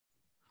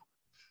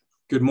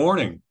Good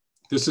morning.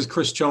 This is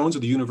Chris Jones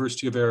of the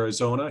University of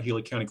Arizona,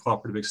 Gila County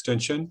Cooperative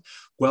Extension.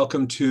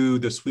 Welcome to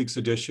this week's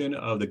edition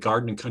of the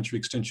Garden and Country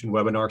Extension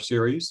webinar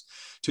series.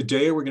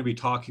 Today, we're going to be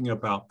talking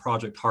about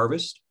Project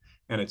Harvest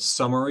and its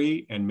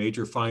summary and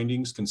major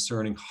findings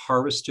concerning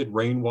harvested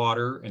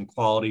rainwater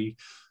quality.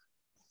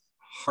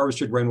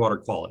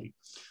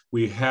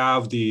 We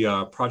have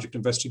the project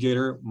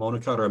investigator,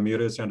 Monica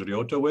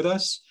Ramirez-Andreotta, with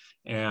us,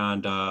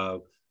 and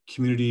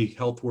community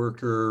health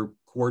worker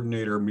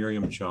coordinator,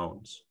 Miriam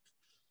Jones.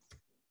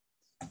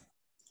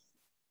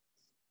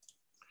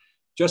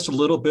 Just a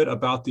little bit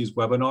about these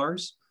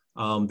webinars.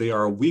 They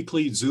are a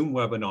weekly Zoom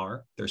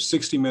webinar. They're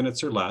 60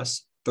 minutes or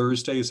less,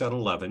 Thursdays at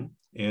 11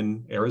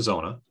 in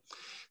Arizona.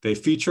 They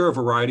feature a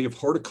variety of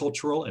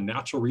horticultural and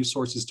natural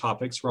resources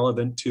topics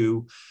relevant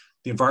to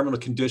the environmental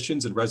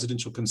conditions and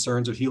residential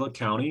concerns of Gila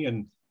County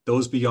and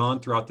those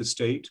beyond throughout the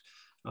state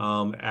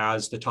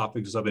as the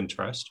topics of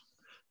interest.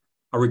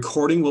 A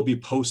recording will be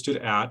posted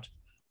at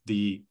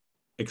the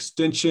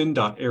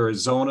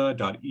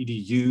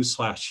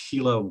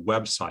extension.arizona.edu/Gila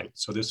website.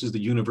 So this is the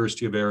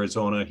University of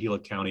Arizona, Gila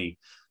County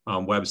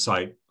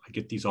website. I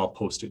get these all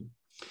posted.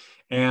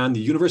 And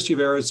the University of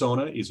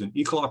Arizona is an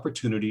equal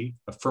opportunity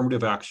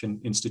affirmative action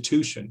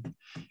institution.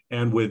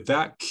 And with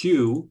that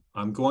cue,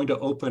 I'm going to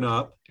open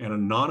up an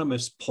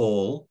anonymous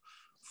poll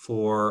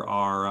for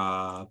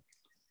our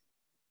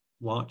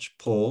launch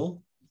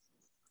poll.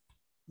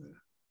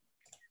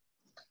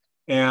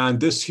 And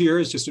this here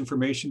is just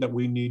information that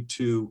we need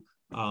to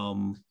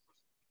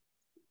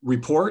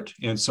report.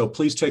 And so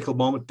please take a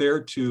moment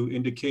there to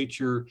indicate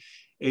your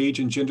age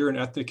and gender and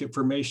ethnic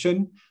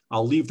information.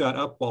 I'll leave that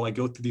up while I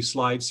go through these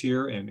slides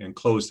here and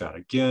close that.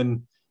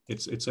 Again,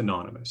 it's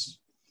anonymous.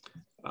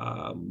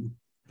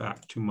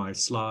 Back to my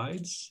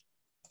slides.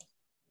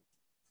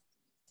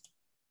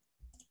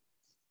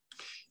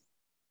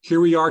 Here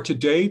we are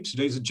today,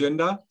 today's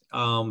agenda.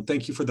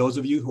 Thank you for those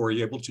of you who are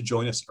able to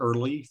join us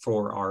early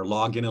for our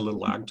login a little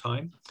lag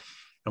time.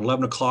 At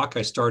 11 o'clock,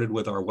 I started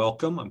with our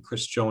welcome. I'm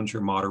Chris Jones,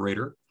 your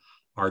moderator.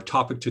 Our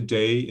topic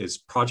today is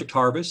Project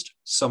Harvest,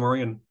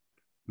 summary and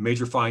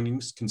major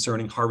findings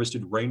concerning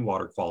harvested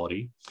rainwater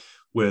quality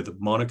with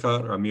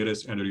Monica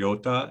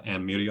Ramirez-Andreotta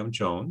and Miriam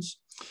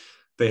Jones.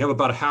 They have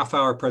about a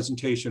half-hour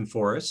presentation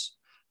for us.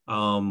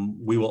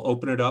 We will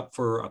open it up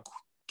for a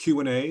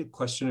Q&A,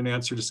 question and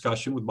answer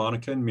discussion with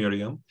Monica and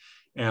Miriam,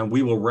 and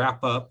we will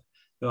wrap up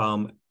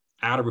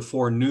at or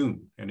before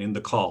noon and in the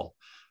call.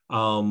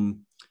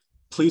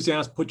 Please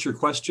put your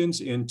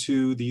questions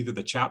into either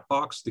the chat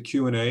box, the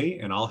Q&A,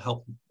 and I'll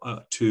help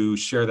to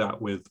share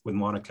that with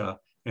Monica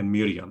and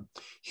Miriam.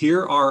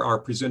 Here are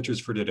our presenters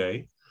for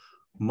today.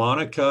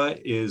 Monica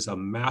is a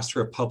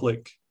Master of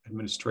Public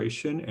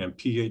Administration and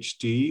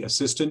PhD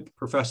assistant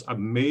professor,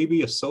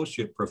 maybe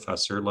associate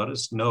professor, let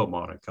us know,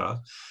 Monica,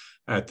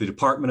 at the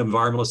Department of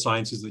Environmental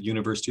Sciences at the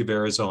University of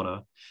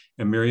Arizona.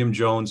 And Miriam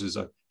Jones is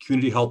a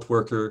community health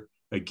worker,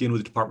 again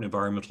with the Department of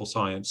Environmental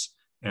Science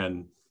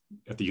and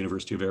at the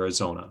University of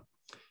Arizona.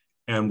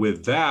 And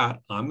with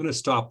that, I'm going to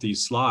stop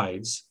these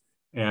slides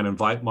and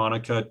invite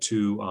Monica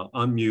to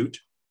unmute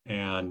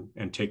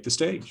and take the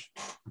stage.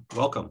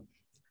 Welcome.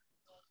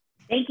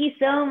 Thank you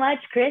so much,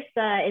 Chris.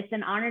 It's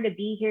an honor to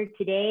be here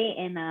today,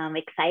 and I'm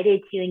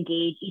excited to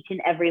engage each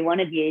and every one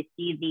of you. I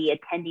see the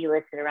attendee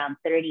list at around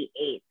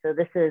 38, so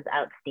this is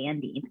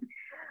outstanding.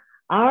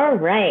 All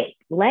right,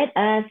 let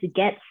us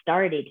get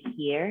started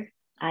here.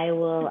 I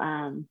will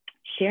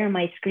share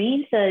my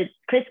screen. So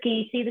Chris, can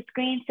you see the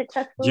screen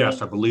successfully?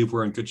 Yes, I believe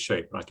we're in good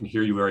shape, and I can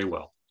hear you very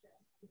well.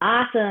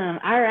 Awesome.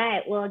 All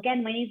right. Well,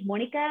 again, my name is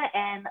Monica,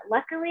 and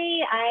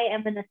luckily I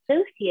am an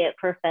associate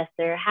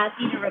professor.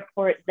 Happy to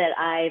report that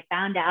I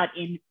found out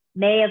in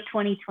May of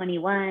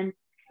 2021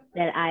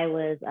 that I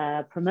was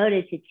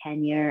promoted to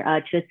tenure,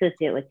 to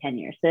associate with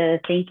tenure. So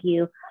thank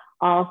you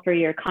all for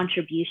your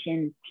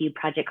contributions to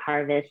Project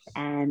Harvest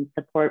and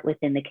support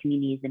within the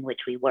communities in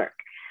which we work.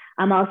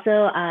 I'm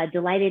also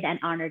delighted and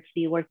honored to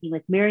be working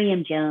with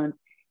Miriam Jones,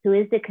 who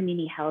is the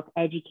community health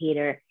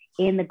educator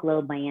in the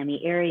Globe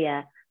Miami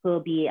area, who will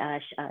be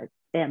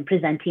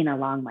presenting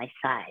along my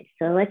side.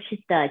 So let's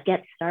just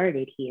get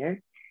started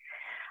here.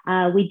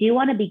 We do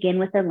want to begin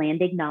with a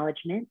land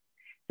acknowledgement.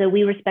 So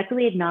we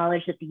respectfully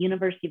acknowledge that the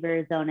University of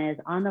Arizona is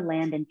on the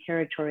land and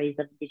territories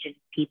of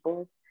Indigenous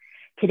peoples.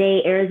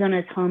 Today, Arizona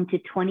is home to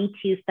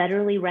 22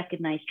 federally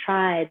recognized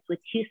tribes, with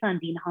Tucson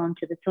being home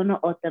to the Tono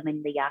O'odham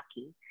and the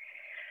Yaqui.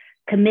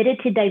 Committed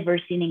to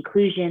diversity and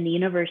inclusion, the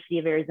University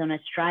of Arizona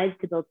strives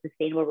to build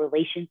sustainable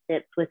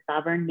relationships with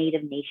sovereign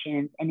Native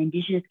nations and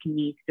Indigenous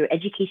communities through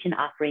education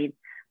offerings,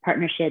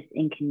 partnerships,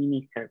 and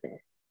community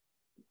service.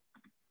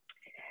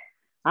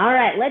 All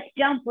right, let's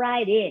jump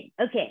right in.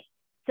 Okay,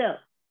 so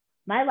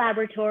my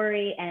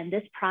laboratory and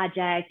this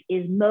project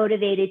is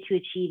motivated to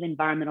achieve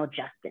environmental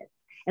justice.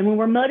 And when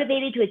we're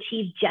motivated to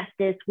achieve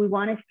justice, we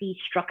want to see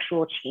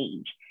structural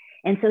change.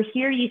 And so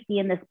here you see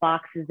in this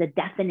box is the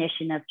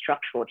definition of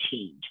structural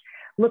change,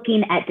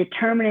 looking at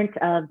determinants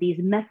of these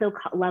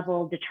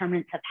meso-level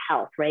determinants of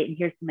health, right? And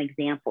here's some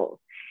examples.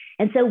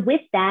 And so with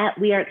that,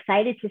 we are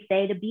excited to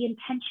say to be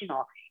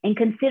intentional and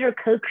consider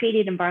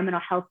co-created environmental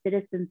health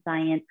citizen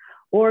science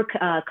or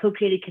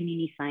co-created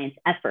community science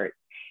efforts.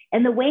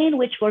 And the way in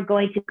which we're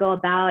going to go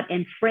about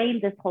and frame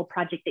this whole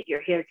project that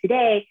you're here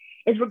today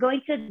is we're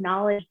going to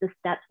acknowledge the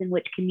steps in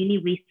which community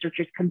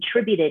researchers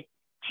contributed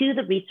to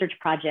the research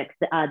projects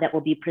that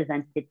will be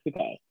presented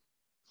today.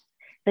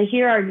 So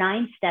here are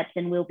 9 steps,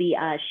 and we'll be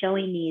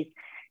showing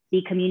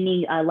the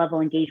community level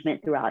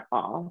engagement throughout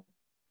all.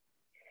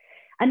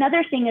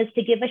 Another thing is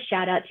to give a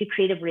shout out to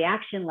Creative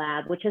Reaction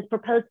Lab, which has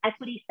proposed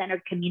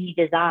equity-centered community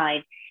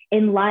design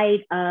in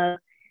light of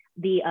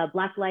the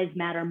Black Lives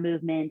Matter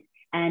movement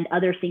and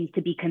other things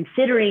to be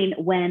considering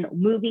when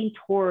moving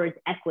towards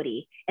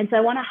equity. And so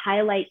I want to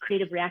highlight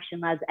Creative Reaction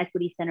Lab's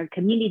equity-centered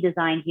community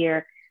design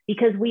here,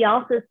 because we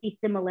also see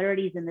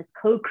similarities in this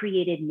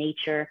co-created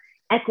nature,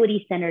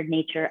 equity-centered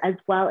nature, as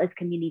well as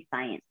community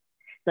science.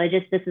 So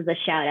this is a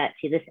shout out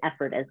to this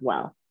effort as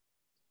well.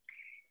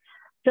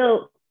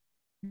 So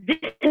this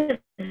is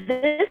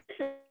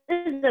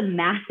a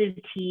massive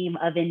team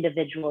of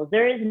individuals.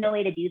 There is no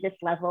way to do this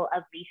level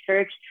of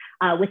research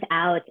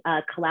without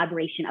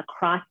collaboration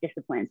across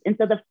disciplines. And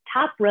so the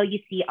top row you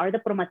see are the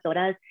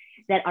promotoras,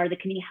 that are the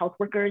community health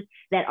workers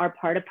that are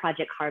part of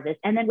Project Harvest.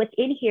 And then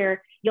within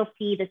here, you'll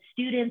see the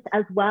students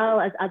as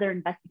well as other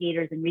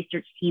investigators and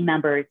research team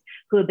members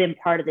who have been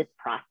part of this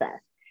process.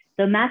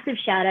 So massive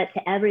shout out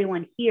to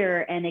everyone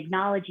here, and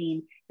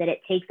acknowledging that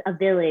it takes a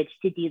village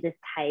to do this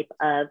type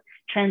of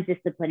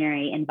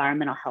transdisciplinary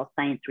environmental health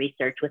science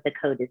research with a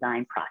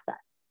co-design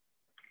process.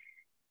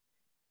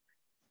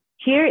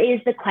 Here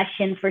is the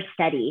question for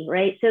study,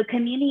 right? So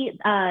community,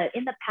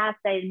 in the past,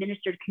 I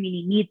administered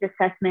community needs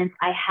assessments.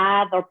 I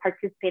have or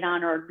participate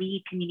on or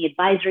lead community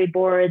advisory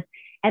boards,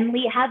 and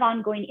we have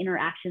ongoing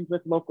interactions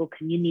with local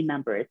community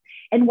members.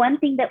 And one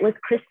thing that was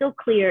crystal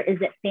clear is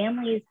that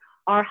families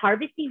are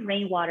harvesting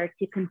rainwater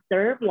to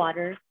conserve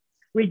water,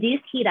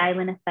 reduce heat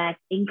island effect,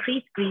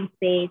 increase green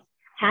space,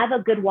 have a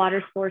good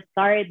water source.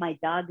 Sorry, my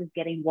dog is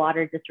getting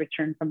water, just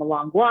returned from a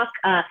long walk,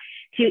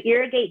 to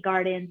irrigate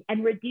gardens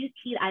and reduce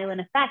heat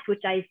island effect,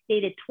 which I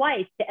stated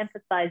twice to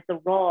emphasize the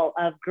role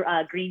of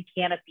green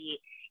canopy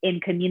in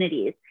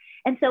communities.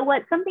 And so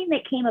something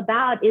that came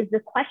about is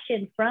the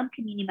question from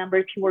community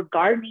members who were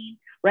gardening,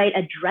 right,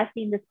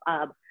 addressing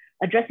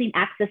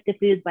access to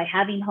foods by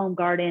having home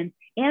gardens,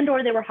 and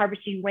or they were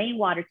harvesting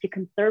rainwater to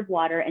conserve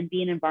water and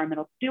be an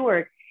environmental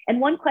steward.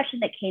 And one question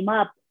that came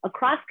up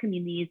across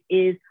communities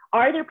is,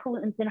 are there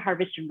pollutants in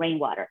harvested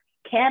rainwater?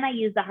 Can I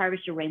use the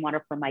harvested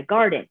rainwater for my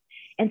garden?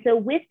 And so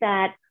with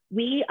that,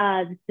 we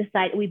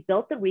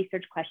built the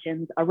research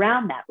questions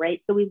around that,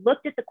 right? So we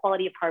looked at the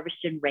quality of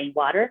harvested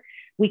rainwater.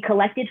 We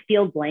collected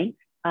field blanks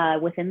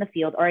within the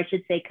field, or I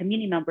should say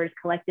community members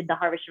collected the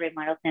harvested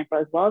rainwater sample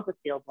as well as the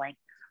field blank.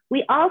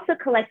 We also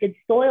collected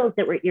soils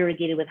that were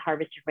irrigated with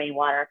harvested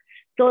rainwater,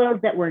 soils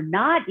that were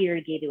not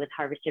irrigated with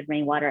harvested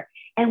rainwater,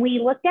 and we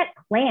looked at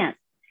plants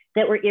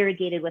that were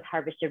irrigated with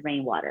harvested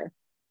rainwater.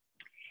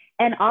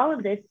 And all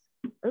of this,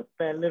 oops,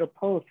 the little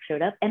poles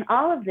showed up, and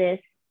all of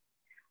this,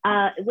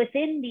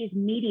 within these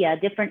media,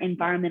 different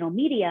environmental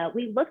media,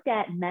 we looked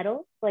at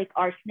metals like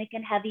arsenic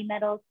and heavy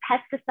metals,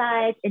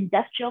 pesticides,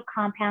 industrial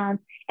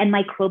compounds, and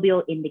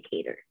microbial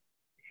indicators.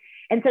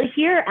 And so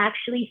here are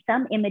actually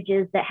some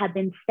images that have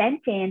been sent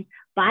in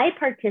by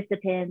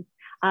participants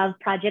of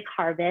Project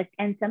Harvest.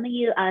 And some of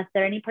you, if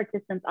there are any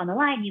participants on the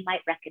line, you might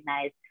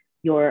recognize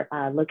your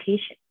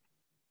location.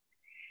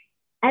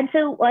 And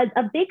so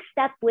a big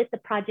step with the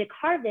Project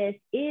Harvest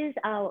is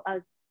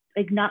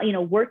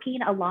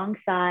working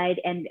alongside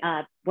and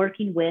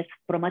working with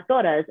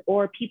promotoras,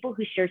 or people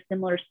who share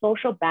similar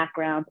social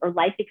backgrounds or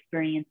life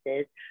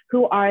experiences,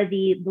 who are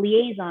the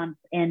liaisons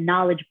and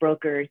knowledge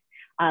brokers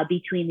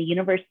between the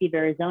University of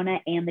Arizona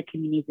and the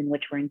communities in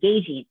which we're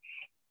engaging.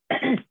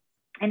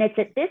 And it's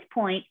at this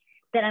point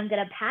that I'm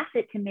going to pass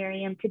it to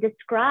Miriam to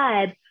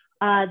describe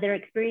their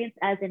experience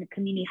as a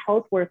community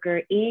health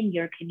worker in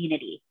your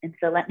community. And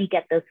so let me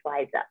get those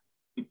slides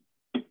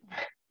up.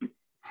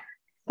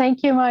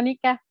 Thank you,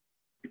 Monica.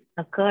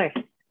 Of course.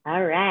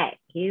 All right,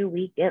 here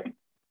we go.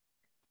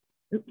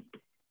 Oops.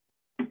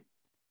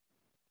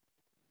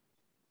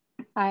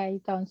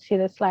 I don't see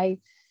the slides.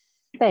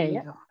 There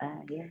you go.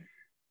 Yeah.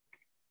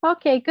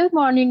 Okay, good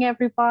morning,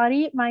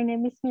 everybody. My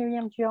name is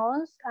Miriam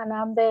Jones, and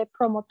I'm the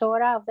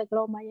promotora of the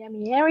Globe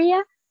Miami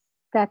area.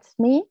 That's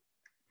me.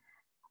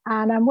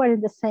 And I'm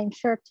wearing the same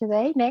shirt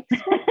today. Next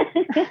one.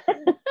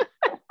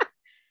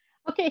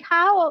 Okay,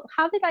 how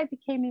did I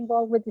become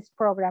involved with this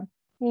program?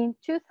 In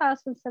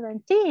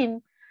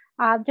 2017,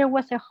 there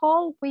was a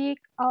whole week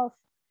of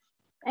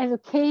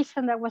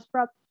education that was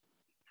brought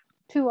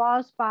to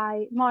us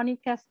by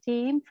Monica's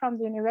team from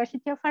the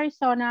University of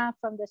Arizona,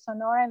 from the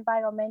Sonora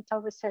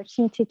Environmental Research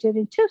Institute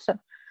in Tucson.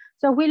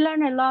 So we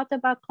learned a lot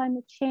about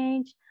climate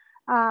change,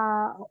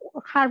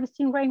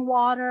 harvesting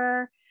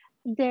rainwater.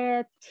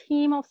 The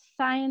team of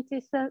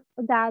scientists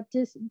that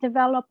just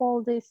developed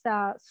all these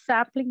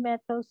sampling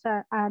methods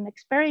and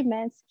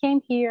experiments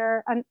came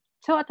here and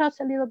taught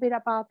us a little bit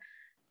about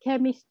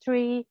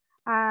chemistry,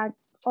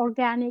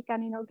 organic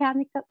and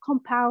inorganic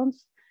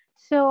compounds.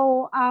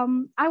 So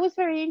I was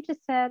very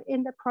interested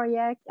in the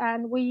project,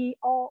 and we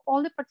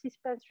all the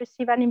participants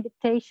received an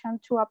invitation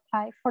to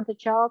apply for the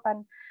job,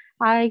 and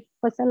I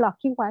was a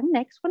lucky one.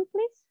 Next one,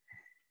 please.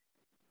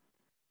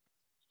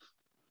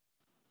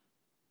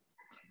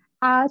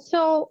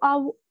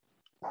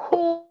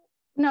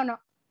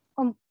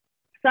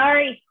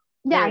 Sorry.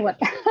 Yeah. Well.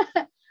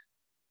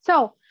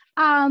 So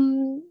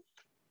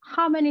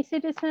how many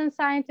citizen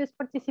scientists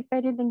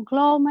participated in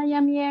GLOBE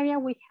Miami area?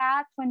 We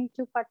had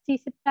 22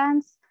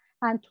 participants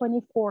and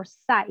 24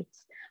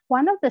 sites.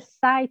 One of the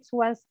sites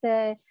was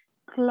the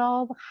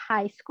GLOBE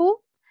High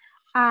School.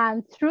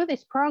 And through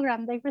this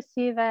program, they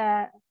received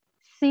a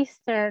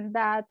cistern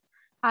that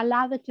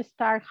allowed them to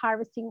start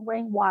harvesting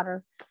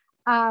rainwater.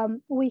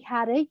 We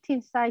had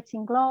 18 sites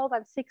in GLOBE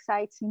and 6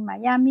 sites in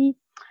Miami.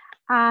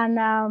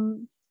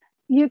 And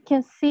you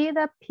can see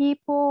that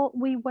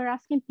we were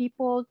asking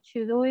people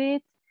to do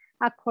it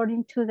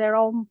according to their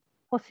own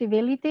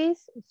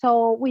possibilities.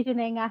 So we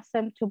didn't ask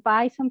them to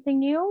buy something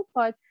new,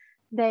 but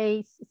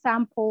they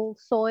sample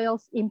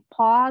soils in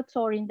pots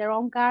or in their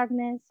own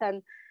gardens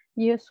and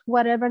use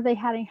whatever they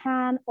had in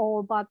hand,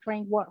 or bought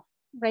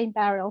rain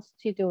barrels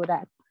to do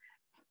that.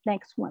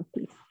 Next one,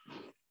 please.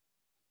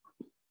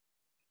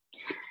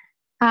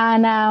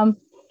 And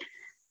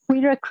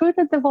we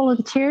recruited the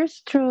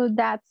volunteers through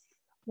that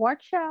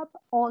workshop,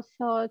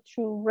 also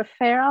through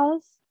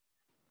referrals.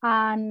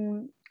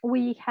 And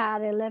we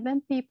had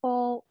 11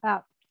 people,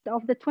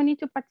 of the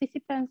 22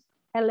 participants,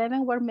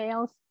 11 were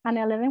males and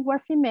 11 were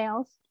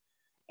females.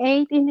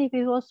 8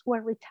 individuals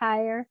were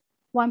retired.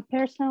 1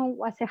 person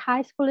was a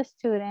high school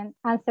student,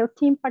 and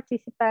 13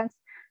 participants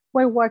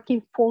were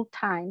working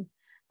full-time.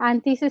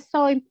 And this is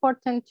so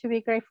important to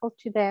be grateful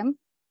to them.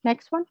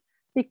 Next one,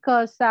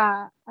 because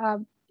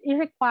it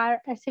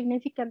required a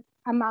significant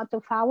amount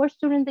of hours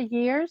during the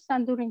years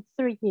and during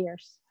 3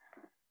 years.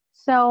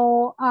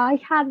 So I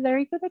had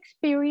very good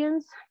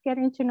experience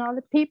getting to know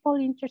the people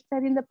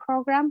interested in the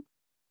program.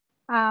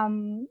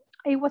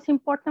 It was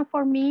important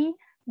for me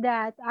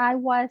that I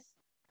was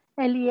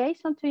a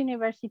liaison to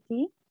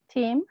university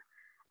team.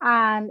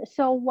 And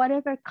so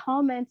whatever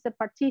comments the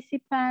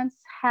participants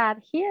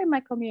had here in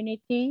my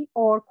community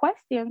or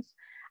questions,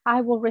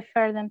 I will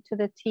refer them to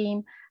the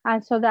team.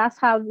 And so that's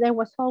how there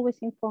was always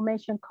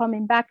information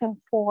coming back and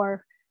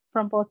forth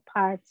from both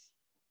parts.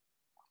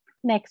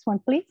 Next one,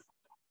 please.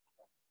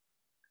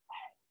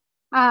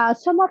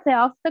 Some of the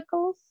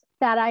obstacles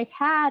that I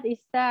had is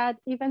that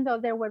even though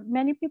there were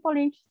many people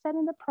interested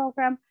in the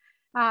program,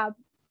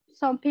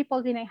 some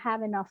people didn't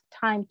have enough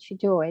time to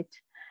do it.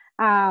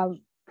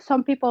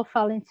 Some people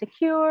felt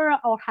insecure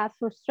or had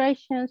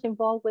frustrations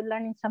involved with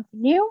learning something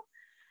new,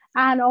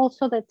 and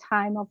also the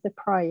time of the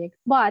project.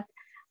 But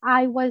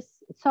I was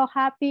so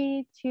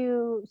happy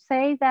to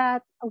say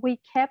that we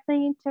kept the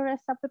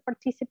interest of the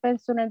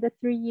participants during the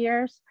 3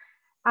 years.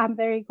 I'm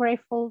very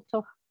grateful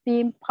to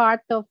being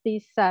part of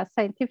this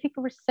scientific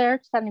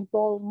research that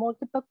involved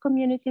multiple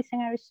communities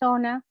in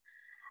Arizona.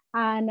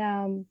 And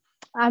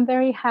I'm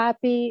very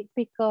happy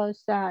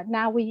because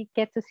now we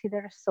get to see the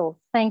results.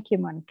 Thank you,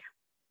 Monica.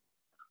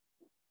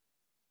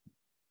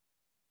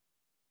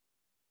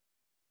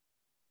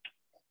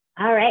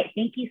 All right,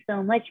 thank you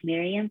so much,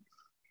 Miriam.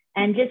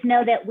 And just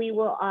know that we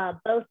will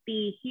both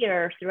be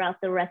here throughout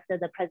the rest of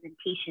the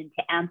presentation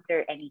to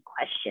answer any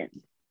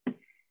questions.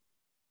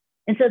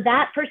 And so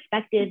that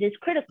perspective is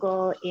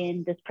critical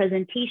in this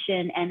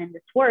presentation and in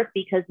this work,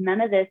 because none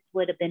of this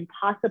would have been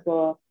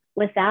possible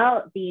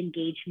without the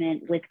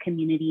engagement with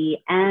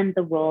community and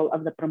the role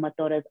of the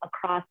promotoras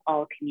across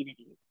all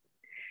communities.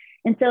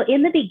 And so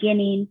in the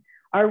beginning,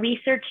 our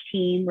research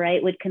team,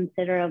 right, would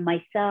consider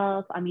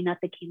myself,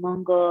 Aminata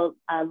Kimongo,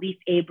 Leif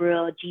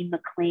Abreu, Jean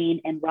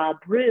McLean, and Rob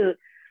Root.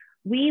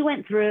 We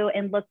went through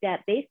and looked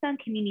at, based on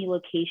community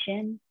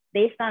location,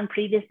 based on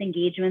previous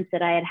engagements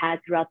that I had had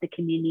throughout the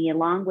community,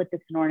 along with the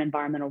Sonoran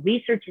Environmental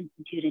Research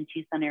Institute in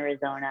Tucson,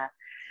 Arizona.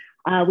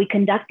 We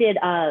conducted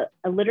a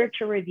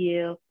literature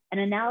review, an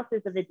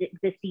analysis of the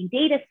existing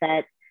data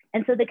sets,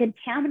 and so the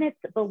contaminants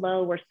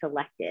below were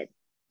selected.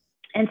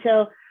 And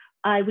so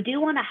I do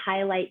want to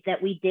highlight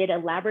that we did a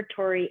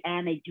laboratory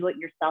and a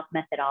do-it-yourself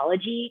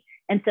methodology.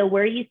 And so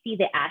where you see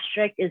the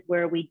asterisk is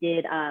where we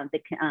did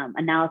the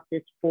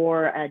analysis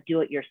for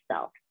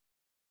do-it-yourself.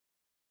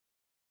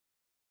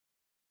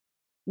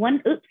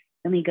 Oops,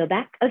 let me go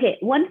back. Okay,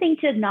 one thing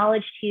to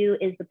acknowledge too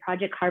is the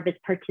Project Harvest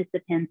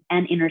participants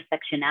and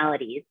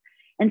intersectionalities.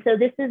 And so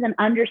this is an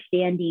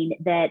understanding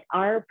that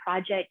our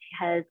project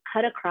has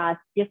cut across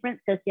different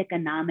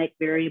socioeconomic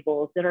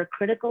variables that are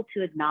critical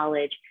to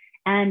acknowledge,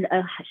 and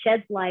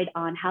sheds light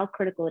on how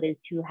critical it is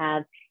to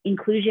have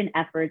inclusion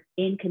efforts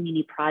in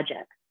community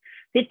projects.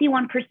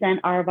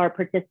 51% of our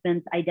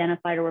participants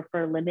identified or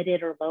refer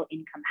limited or low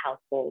income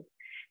households.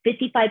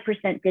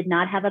 55% did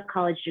not have a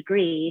college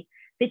degree.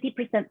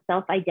 50%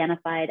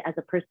 self-identified as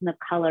a person of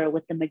color,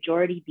 with the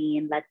majority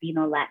being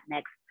Latino,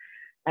 Latinx,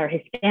 or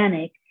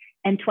Hispanic.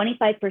 and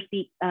 25%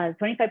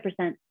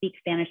 speak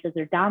Spanish as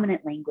their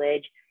dominant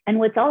language. And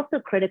what's also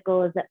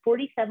critical is that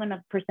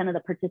 47% of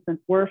the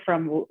participants were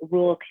from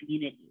rural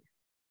communities.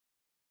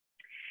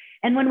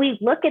 And when we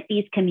look at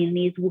these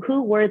communities,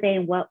 who were they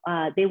and what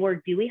they were?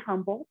 Dewey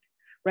Humboldt,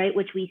 right,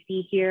 which we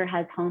see here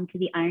has home to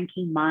the Iron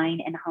King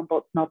mine and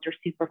Humboldt Smelter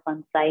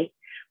Superfund site.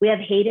 We have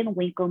Hayden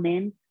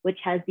Winkleman, which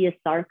has the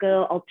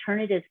Asarco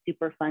Alternative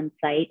Superfund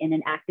site in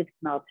an active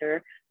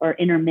smelter or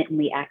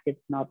intermittently active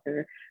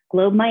smelter.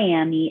 Globe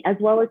Miami, as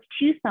well as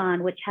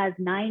Tucson, which has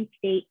 9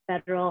 state,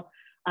 federal,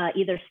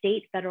 either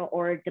state, federal,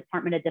 or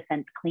Department of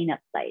Defense cleanup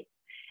sites.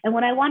 And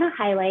what I want to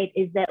highlight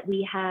is that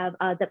we have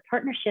the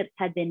partnerships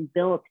had been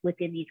built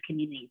within these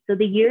communities. So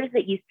the years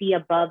that you see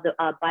above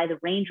by the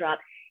raindrop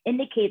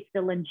indicates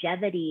the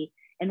longevity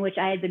in which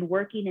I had been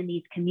working in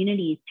these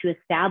communities to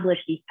establish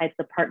these types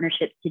of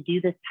partnerships to do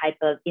this type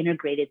of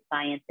integrated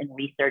science and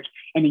research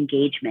and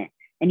engagement.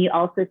 And you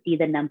also see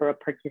the number of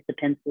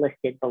participants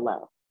listed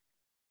below.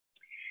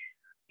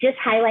 Just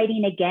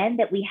highlighting again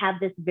that we have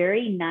this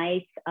very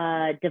nice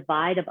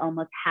divide of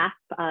almost half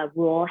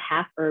rural,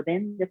 half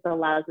urban. This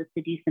allows us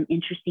to do some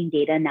interesting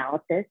data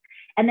analysis.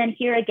 And then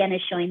here again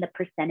is showing the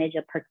percentage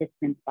of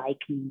participants by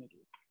community.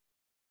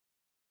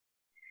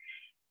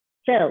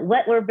 So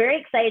what we're very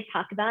excited to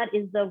talk about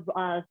is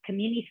the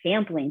community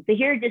sampling. So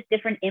here are just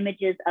different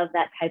images of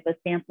that type of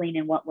sampling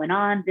and what went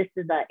on. This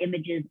is the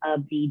images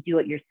of the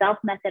do-it-yourself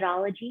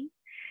methodology.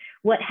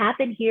 What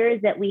happened here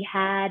is that we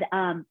had,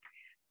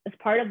 as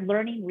part of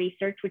learning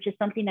research, which is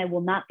something I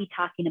will not be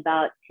talking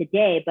about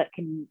today, but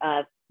can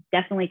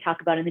definitely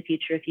talk about in the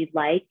future if you'd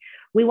like.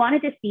 We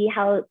wanted to see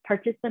how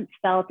participants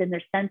felt and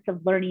their sense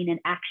of learning and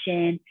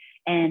action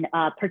and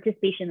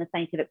participation in the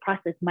scientific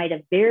process might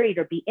have varied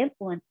or be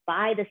influenced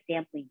by the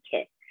sampling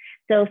kit.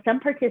 So some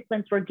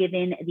participants were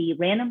given the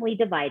randomly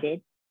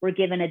divided, were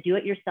given a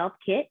do-it-yourself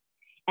kit,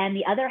 and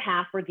the other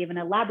half were given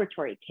a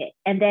laboratory kit.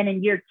 And then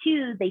in year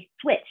 2, they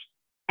switched.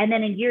 And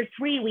then in year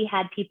 3, we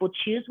had people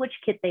choose which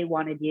kit they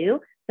want to do.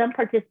 Some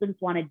participants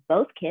wanted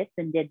both kits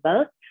and did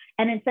both.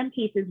 And in some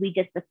cases, we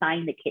just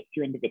assigned the kit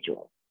to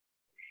individuals.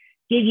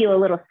 Give you a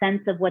little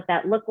sense of what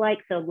that looked like.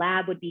 So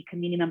lab would be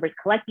community members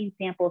collecting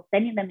samples,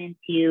 sending them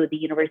into the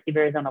University of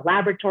Arizona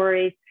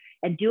laboratories,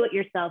 and do it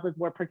yourself is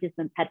where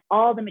participants had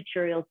all the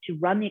materials to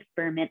run the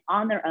experiment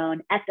on their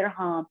own at their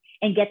home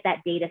and get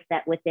that data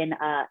set within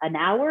an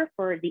hour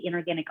for the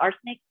inorganic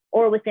arsenic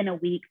or within a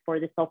week for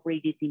the sulfur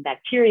reducing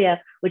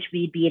bacteria, which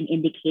would be an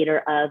indicator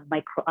of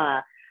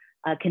a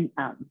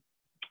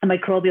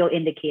microbial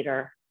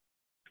indicator.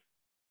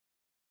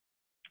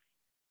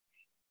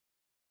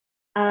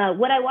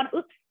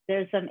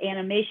 There's some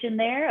animation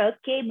there.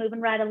 Okay, moving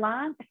right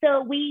along.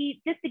 So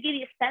just to give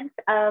you a sense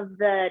of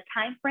the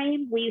time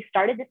frame, we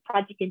started this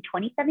project in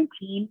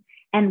 2017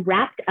 and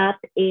wrapped up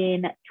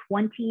in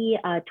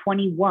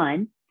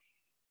 2021.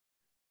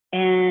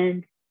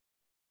 And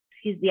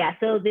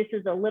so this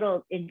is a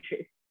little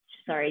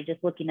sorry,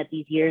 just looking at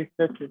these years.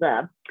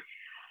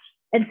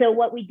 And so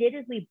what we did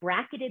is we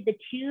bracketed the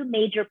 2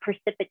 major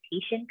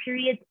precipitation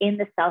periods in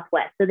the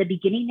Southwest. So the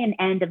beginning and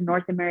end of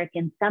North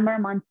American summer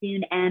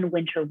monsoon and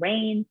winter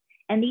rains.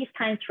 And these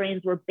time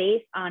frames were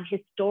based on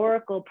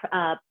historical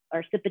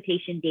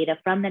precipitation data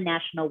from the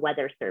National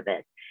Weather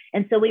Service.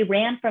 And so we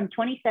ran from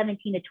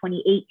 2017 to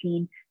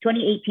 2018,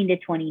 2018 to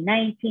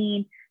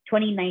 2019,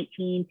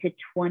 2019 to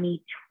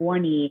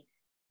 2020.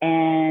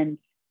 And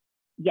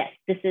yes,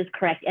 this is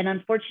correct. And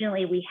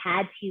unfortunately, we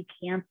had to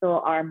cancel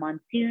our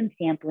monsoon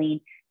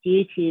sampling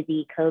due to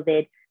the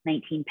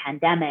COVID-19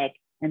 pandemic.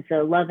 And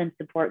so love and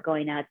support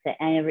going out to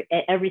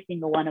every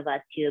single one of us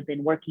who have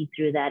been working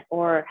through that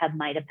or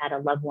might have had a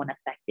loved one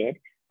affected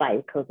by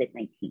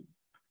COVID-19.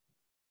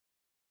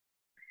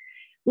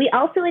 We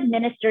also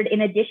administered,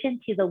 in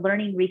addition to the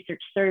learning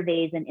research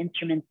surveys and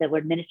instruments that were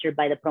administered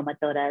by the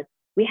promotoras,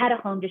 we had a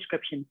home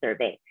description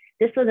survey.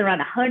 This was around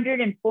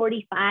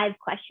 145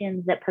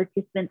 questions that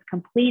participants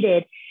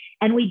completed.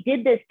 And we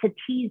did this to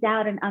tease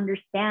out and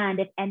understand,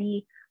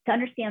 to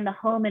understand the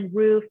home and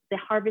roof, the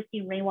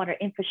harvesting rainwater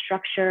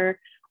infrastructure,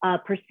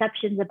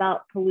 perceptions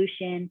about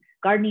pollution,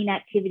 gardening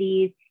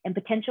activities, and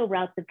potential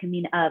routes of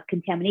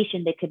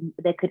contamination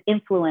that could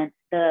influence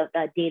the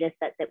data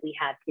set that we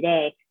have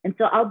today. And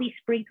so I'll be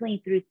sprinkling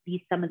through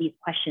some of these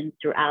questions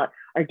throughout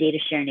our data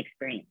sharing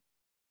experience.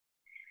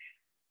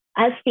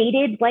 As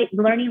stated,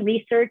 learning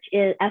research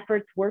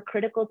efforts were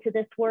critical to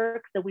this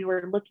work. So we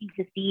were looking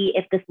to see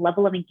if this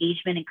level of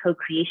engagement and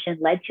co-creation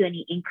led to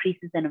any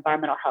increases in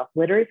environmental health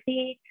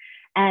literacy.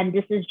 And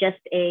this is just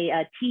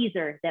a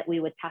teaser that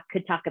we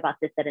could talk about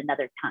this at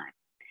another time.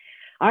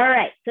 All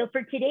right, so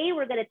for today,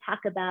 we're going to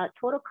talk about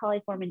total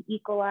coliform and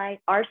E. coli,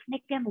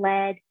 arsenic and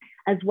lead,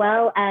 as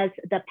well as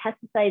the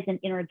pesticides and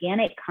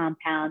inorganic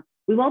compounds.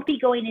 We won't be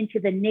going into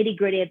the nitty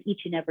gritty of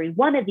each and every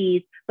one of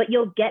these, but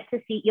you'll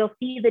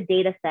see the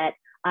data set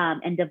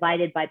and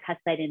divided by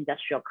pesticide and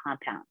industrial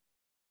compounds.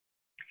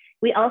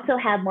 We also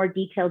have more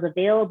details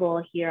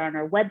available here on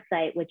our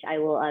website, which I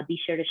will be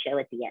sure to show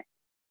at the end.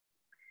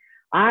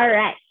 All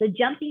right, so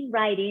jumping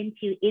right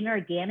into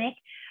inorganic.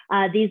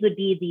 These would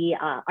be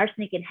the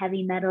arsenic and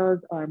heavy metals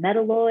or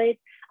metalloids.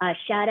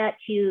 Shout out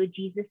to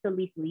Jesus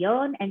Solis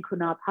Leon and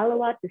Kunal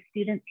Palawat, the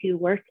students who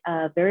worked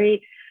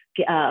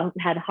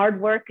had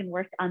hard work and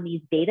worked on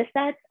these data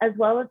sets, as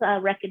well as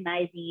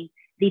recognizing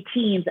the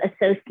teams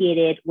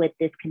associated with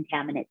this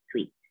contaminant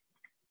suite.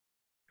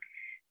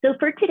 So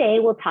for today,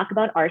 we'll talk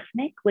about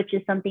arsenic, which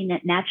is something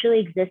that naturally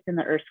exists in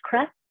the Earth's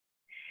crust.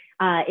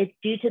 It's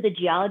due to the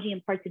geology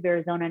in parts of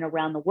Arizona and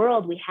around the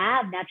world. We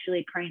have naturally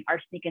occurring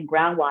arsenic in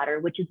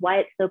groundwater, which is why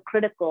it's so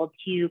critical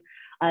to,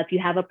 if you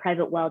have a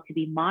private well, to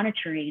be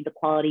monitoring the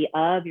quality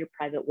of your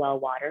private well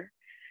water.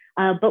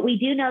 But we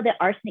do know that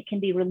arsenic can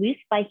be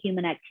released by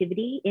human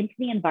activity into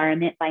the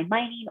environment by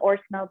mining or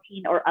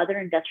smelting or other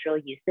industrial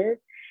uses.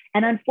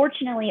 And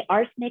unfortunately,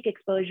 arsenic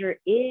exposure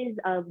is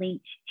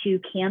linked to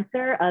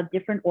cancer of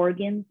different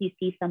organs. You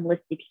see some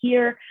listed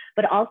here,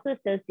 but also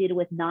associated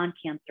with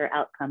non-cancer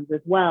outcomes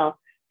as well,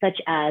 such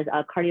as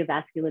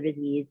cardiovascular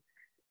disease.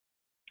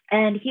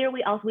 And here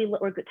we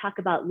talk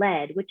about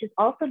lead, which is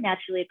also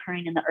naturally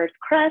occurring in the Earth's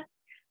crust,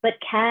 but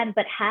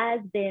has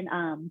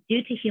been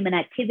due to human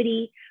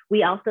activity.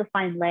 We also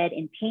find lead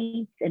in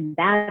paints and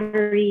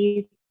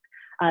batteries.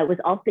 It was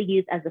also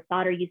used as a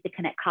solder used to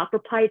connect copper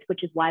pipes,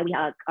 which is why we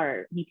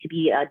need to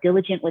be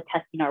diligent with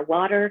testing our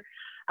water.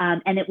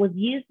 And it was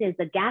used as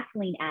a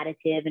gasoline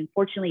additive, and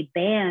fortunately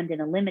banned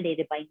and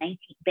eliminated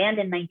banned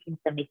in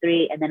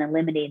 1973 and then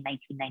eliminated in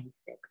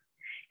 1996.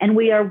 And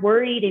we are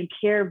worried and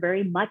care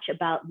very much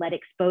about lead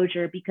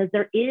exposure because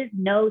there is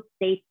no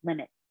safe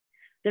limit.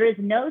 There is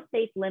no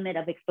safe limit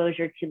of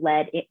exposure to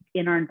lead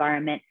in our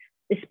environment,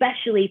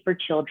 especially for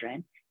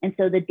children. And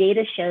so the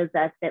data shows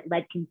us that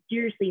lead can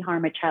seriously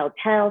harm a child's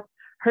health,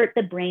 hurt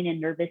the brain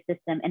and nervous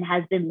system, and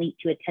has been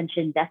linked to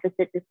attention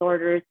deficit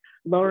disorders,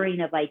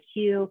 lowering of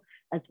IQ,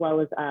 as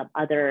well as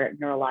other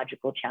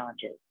neurological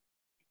challenges.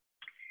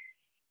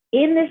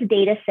 In this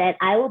data set,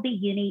 I will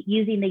be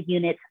using the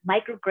units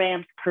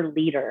micrograms per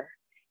liter.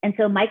 And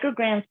so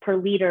micrograms per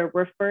liter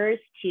refers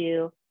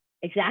to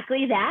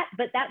exactly that,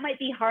 but that might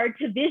be hard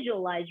to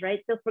visualize,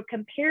 right? So for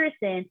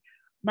comparison,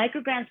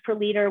 micrograms per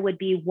liter would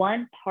be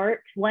one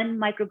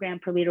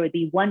microgram per liter would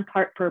be 1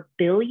 part per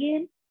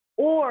billion,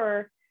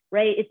 or,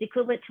 right, it's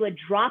equivalent to a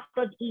drop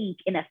of ink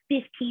in a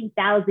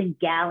 15,000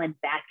 gallon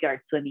backyard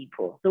swimming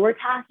pool. So we're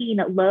talking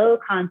low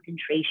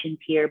concentrations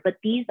here, but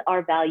these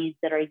are values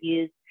that are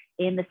used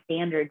in the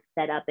standards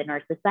set up in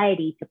our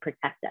society to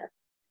protect us.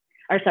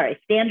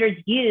 Standards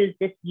use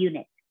this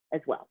unit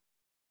as well.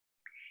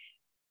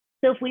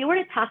 So if we were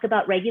to talk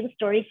about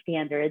regulatory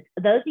standards,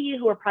 those of you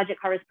who are Project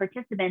Harvest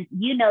participants,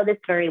 you know this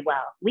very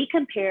well. We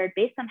compared,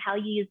 based on how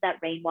you use that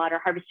rainwater,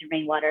 harvested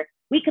rainwater,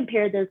 we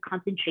compared those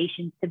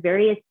concentrations to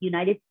various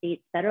United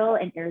States federal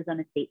and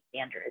Arizona state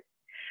standards.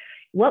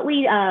 What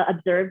we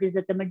observed is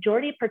that the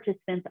majority of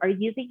participants are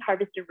using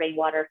harvested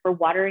rainwater for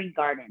watering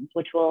gardens,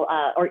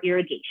 or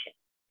irrigation.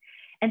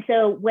 And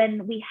so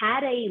when we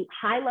had a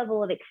high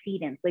level of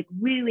exceedance, like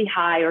really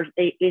high, or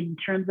in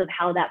terms of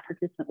how that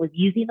participant was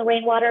using the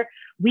rainwater,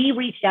 we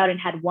reached out and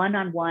had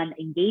one-on-one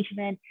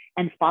engagement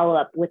and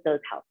follow-up with those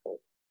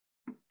households.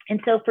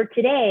 And so for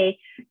today,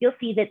 you'll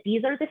see that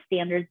these are the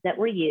standards that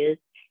were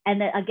used.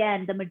 And that,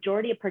 again, the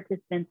majority of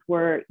participants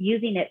were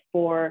using it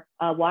for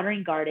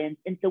watering gardens.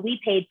 And so we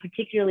paid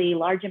particularly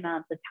large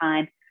amounts of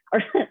time,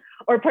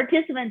 or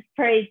participants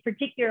paid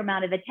particular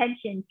amount of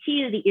attention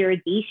to the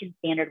irrigation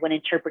standard when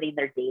interpreting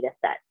their data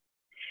set.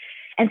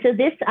 And so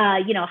this,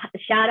 big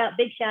shout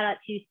out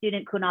to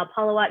student Kunal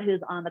Palawat,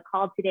 who's on the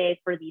call today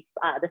for the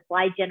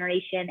slide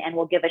generation, and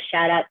we'll give a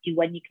shout out to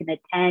when you can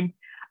attend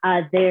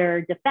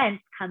their defense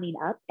coming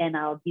up, and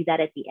I'll do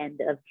that at the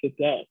end of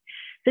today.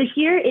 So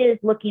here is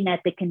looking at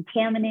the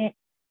contaminant,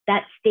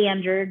 that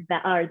standard,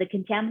 or the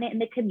contaminant in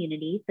the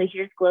community. So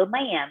here's Globe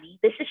Miami.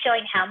 This is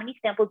showing how many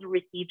samples were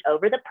received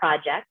over the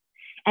project.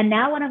 And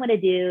now what I'm going to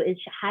do is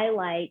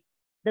highlight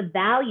the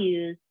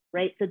values,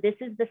 right? So this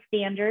is the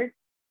standard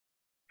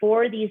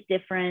for these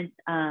different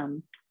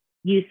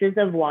uses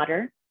of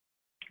water.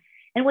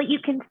 And what you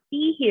can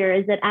see here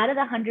is that out of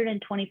the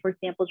 124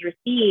 samples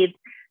received,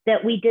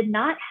 that we did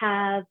not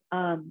have,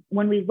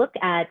 when we look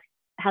at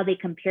how they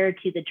compare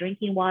to the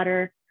drinking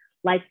water,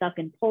 livestock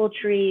and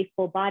poultry,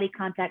 full body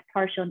contact,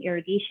 partial, and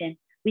irrigation,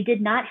 we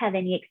did not have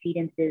any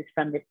exceedances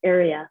from this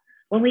area.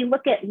 When we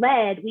look at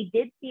lead, we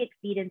did see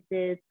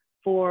exceedances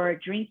for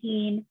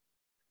drinking,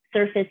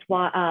 surface,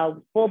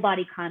 full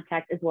body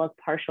contact, as well as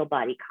partial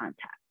body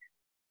contact.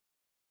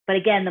 But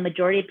again, the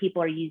majority of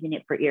people are using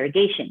it for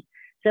irrigation.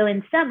 So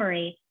in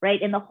summary,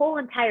 right, in the whole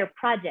entire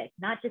project,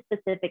 not just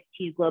specific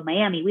to Globe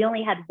Miami, we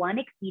only had one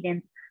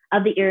exceedance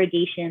of the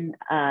irrigation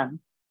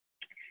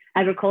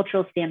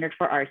agricultural standard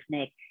for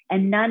arsenic,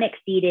 and none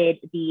exceeded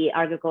the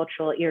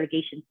agricultural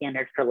irrigation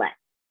standard for lead.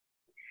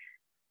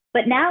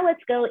 But now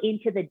let's go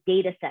into the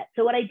data set.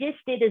 So what I just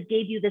did is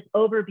gave you this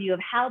overview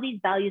of how these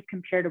values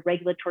compare to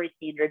regulatory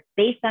standards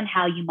based on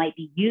how you might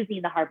be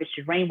using the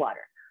harvested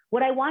rainwater.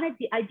 What I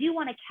do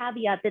want to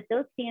caveat that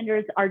those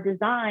standards are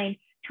designed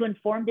to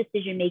inform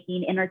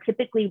decision-making and are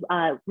typically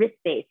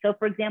risk-based. So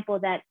for example,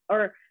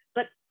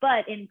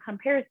 But in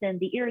comparison,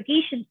 the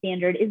irrigation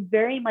standard is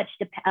very much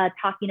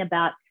talking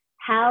about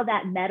how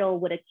that metal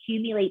would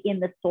accumulate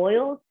in the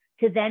soils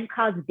to then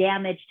cause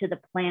damage to the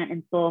plant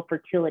and soil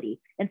fertility.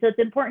 And so it's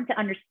important to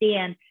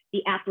understand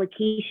the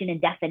application and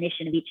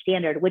definition of each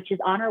standard, which is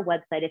on our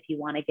website if you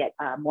want to get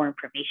more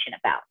information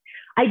about.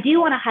 I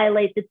do want to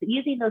highlight that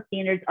using those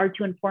standards are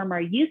to inform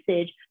our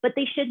usage, but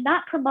they should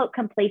not promote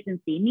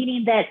complacency,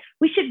 meaning that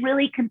we should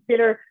really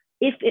consider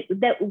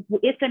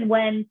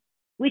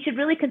we should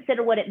really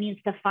consider what it means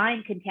to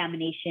find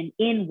contamination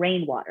in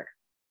rainwater.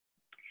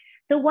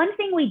 So one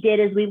thing we did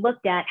is we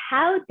looked at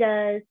how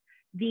does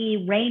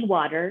the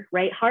rainwater,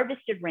 right,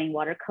 harvested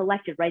rainwater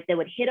collected, right, that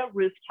would hit a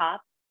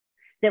rooftop,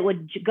 that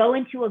would go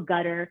into a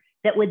gutter,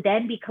 that would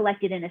then be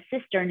collected in a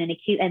cistern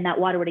and that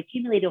water would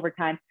accumulate over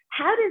time.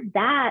 How does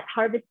that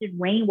harvested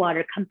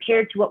rainwater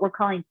compare to what we're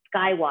calling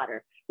sky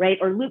water, right,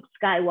 or loop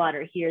sky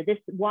water here? This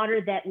water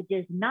that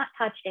does not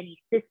touch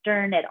any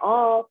cistern at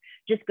all,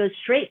 just goes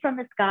straight from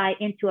the sky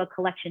into a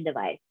collection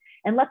device.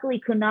 And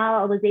luckily,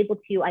 Kunal was able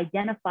to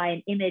identify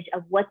an image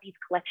of what these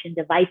collection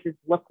devices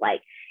look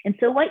like. And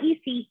so what you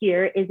see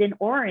here is in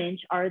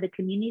orange are the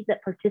communities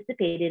that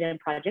participated in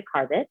Project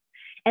Harvest,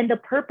 and the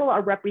purple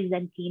are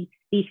representing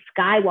the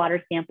sky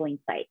water sampling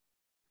sites.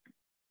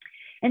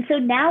 And so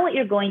now what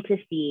you're going to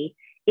see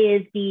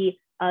is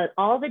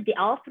all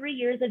 3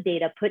 years of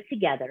data put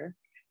together.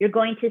 You're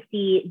going to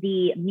see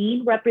the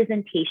mean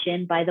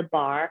representation by the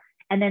bar,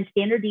 and then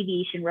standard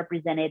deviation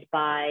represented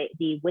by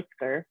the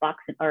whisker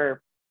box,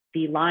 or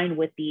the line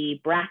with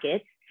the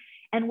brackets.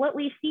 And what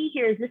we see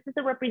here is this is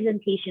a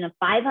representation of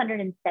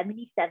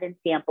 577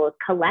 samples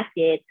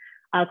collected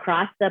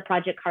across the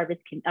Project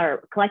Harvest,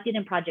 or collected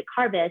in Project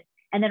Harvest,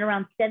 and then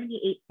around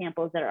 78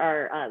 samples that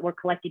were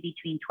collected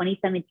between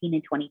 2017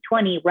 and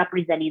 2020,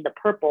 representing the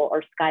purple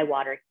or sky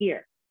water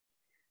here.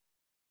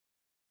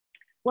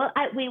 What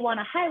we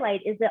want to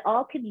highlight is that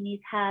all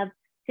communities have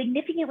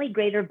significantly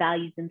greater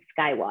values than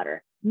sky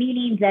water,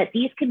 meaning that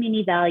these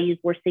community values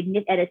were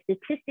at a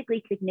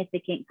statistically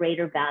significant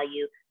greater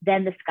value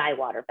than the sky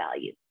water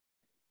value.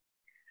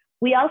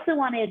 We also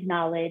want to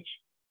acknowledge,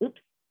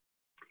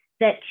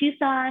 that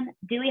Tucson,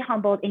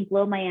 Dewey-Humboldt, and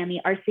Globe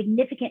Miami are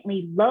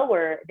significantly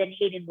lower than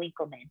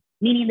Hayden-Winkelmann,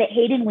 meaning that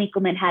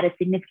Hayden-Winkelmann had a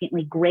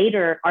significantly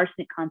greater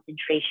arsenic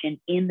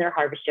concentration in their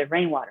harvested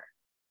rainwater.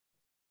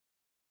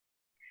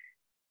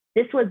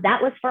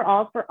 That was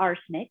for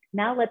arsenic.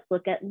 Now let's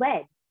look at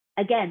lead.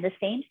 Again, the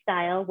same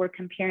style, we're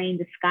comparing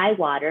the sky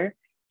water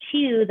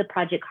to the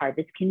Project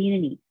Harvest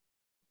communities.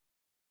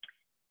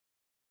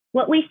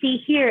 What we see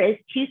here is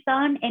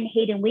Tucson and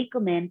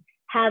Hayden-Winkelmann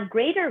have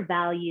greater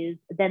values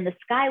than the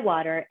sky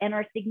water and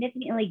are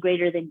significantly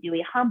greater than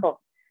Dewey-Humboldt.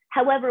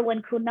 However,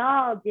 when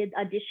Kunal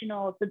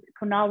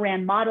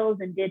ran models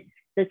and did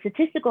the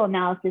statistical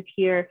analysis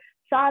here,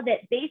 saw that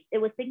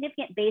it was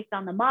significant based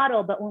on the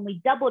model, but when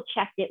we double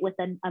checked it with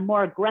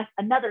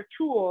another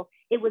tool,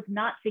 it was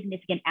not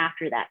significant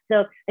after that.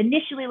 So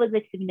initially it was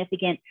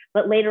significant,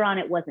 but later on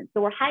it wasn't.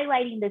 So we're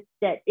highlighting this,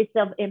 that it's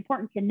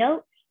important to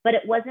note, but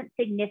it wasn't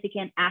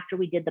significant after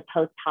we did the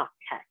post hoc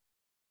test.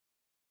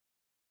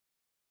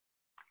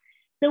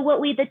 So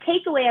the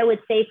takeaway I would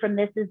say from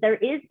this is there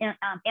is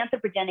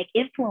anthropogenic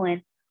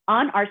influence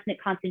on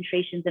arsenic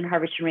concentrations in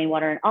harvested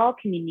rainwater in all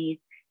communities,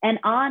 and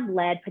on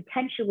lead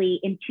potentially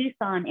in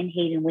Tucson and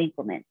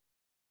Hayden-Winkelmann.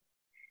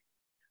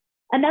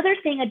 Another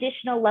thing,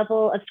 additional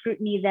level of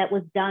scrutiny that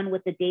was done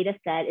with the data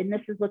set, and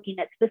this is looking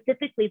at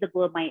specifically the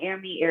Globe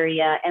Miami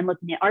area and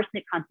looking at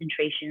arsenic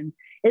concentrations,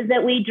 is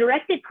that we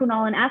directed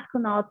Kunal and asked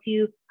Kunal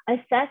to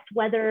assess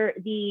whether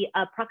the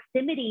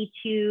proximity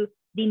to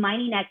the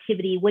mining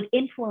activity would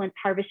influence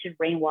harvested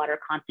rainwater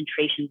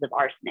concentrations of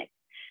arsenic.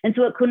 And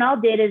so what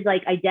Kunal did is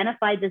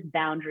identify this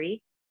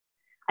boundary,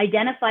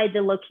 identified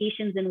the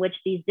locations in which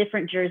these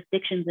different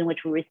jurisdictions in which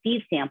we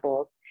receive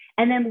samples,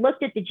 and then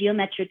looked at the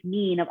geometric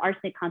mean of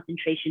arsenic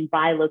concentration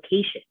by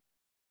location.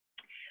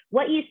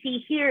 What you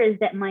see here is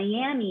that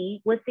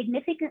Miami was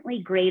significantly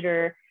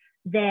greater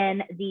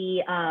than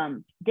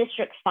the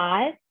District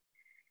 5,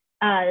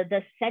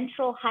 the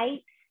Central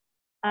Heights,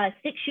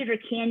 Six-Shooter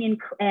Canyon,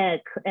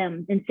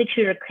 and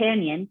Six-Shooter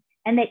Canyon,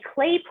 and that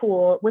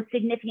Claypool was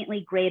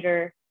significantly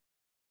greater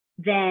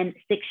than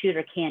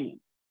Six-Shooter Canyon.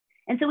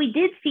 And so we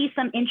did see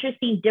some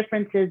interesting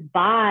differences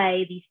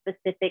by these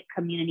specific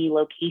community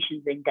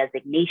locations and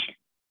designations.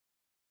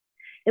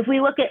 If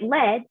we look at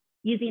lead,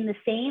 using the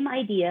same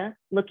idea,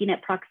 looking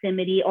at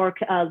proximity or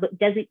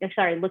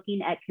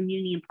looking at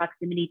community and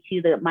proximity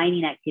to the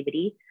mining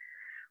activity,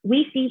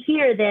 we see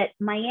here that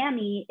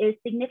Miami is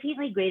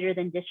significantly greater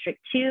than District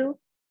 2,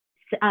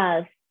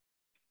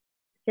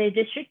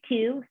 District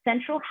 2,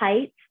 Central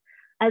Heights,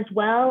 as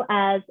well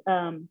as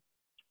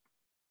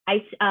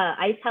Ice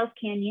House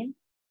Canyon,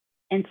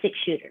 and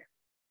Six-Shooter.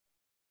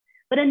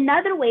 But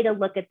another way to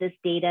look at this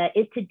data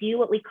is to do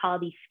what we call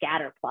these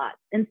scatter plots.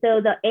 And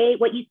so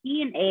what you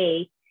see in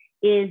A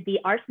is the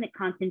arsenic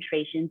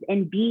concentrations,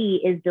 and B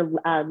is the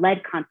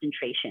lead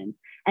concentrations.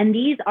 And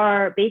these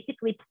are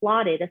basically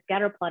plotted, a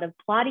scatter plot of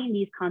plotting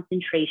these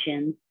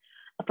concentrations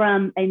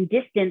in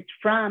distance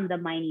from the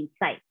mining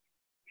site.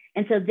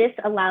 And so this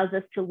allows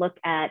us to look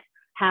at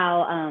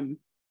how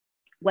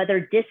whether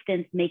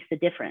distance makes a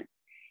difference.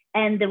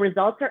 And the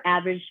results are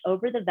averaged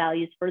over the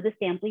values for the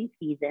sampling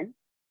season.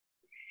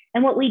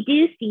 And what we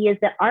do see is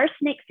that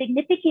arsenic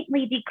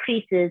significantly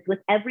decreases with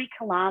every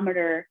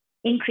kilometer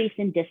increase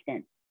in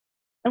distance.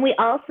 And we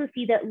also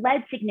see that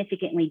lead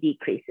significantly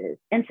decreases.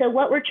 And so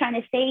what we're trying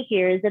to say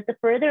here is that the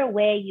further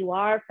away you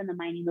are from the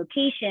mining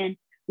location,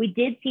 we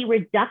did see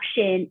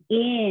reduction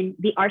in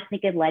the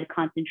arsenic and lead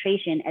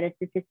concentration at a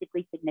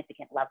statistically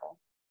significant level.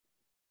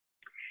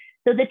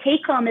 So the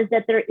take home is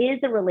that there is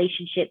a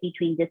relationship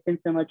between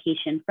distance and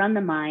location from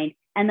the mine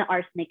and the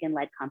arsenic and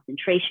lead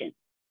concentration.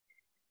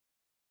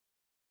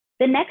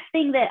 The next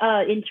thing that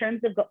in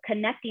terms of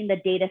connecting the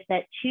data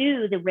set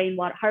to the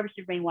rainwater,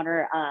 harvested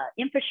rainwater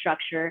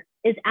infrastructure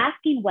is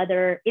asking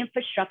whether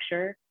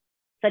infrastructure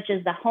such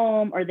as the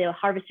home or the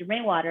harvested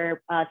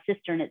rainwater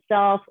cistern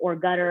itself or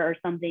gutter or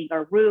something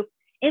or roof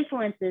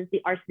influences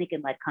the arsenic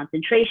and lead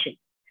concentration.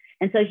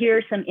 And so here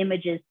are some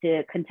images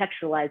to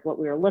contextualize what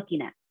we were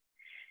looking at.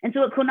 And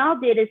so what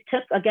Kunal did is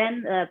took,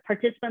 again,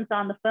 participants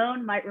on the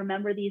phone might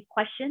remember these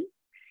questions.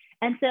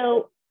 And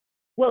so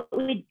what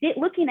we did,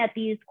 looking at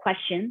these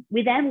questions,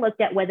 we then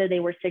looked at whether they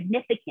were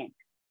significant,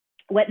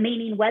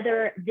 meaning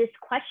whether this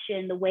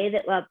question, the way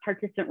that a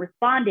participant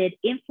responded,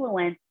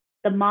 influenced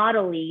the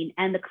modeling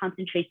and the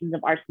concentrations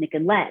of arsenic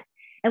and lead.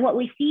 And what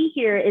we see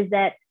here is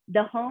that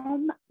the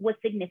home was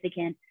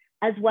significant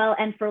as well,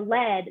 and for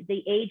lead,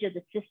 the age of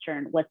the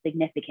cistern was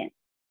significant.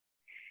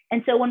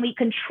 And so when we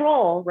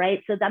control,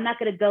 right, so I'm not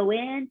going to go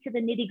into the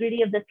nitty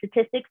gritty of the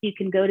statistics, you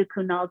can go to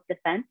Kunal's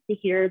defense to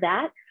hear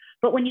that.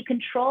 But when you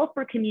control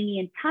for community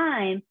and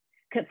time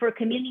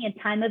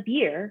of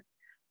year,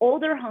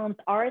 older homes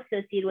are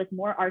associated with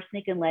more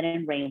arsenic and lead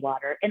in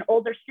rainwater, and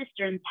older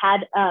cisterns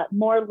had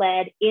more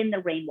lead in the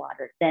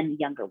rainwater than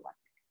younger ones.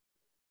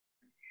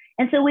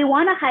 And so we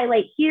want to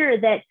highlight here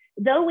that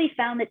though we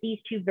found that these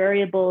two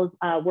variables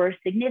were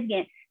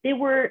significant,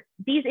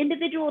 these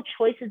individual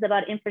choices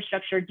about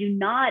infrastructure do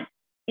not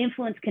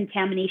influence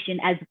contamination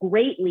as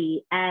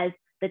greatly as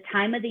the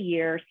time of the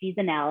year,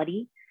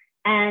 seasonality,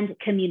 and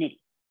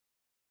community.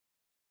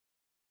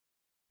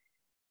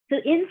 So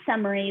in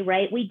summary,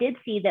 right, we did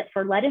see that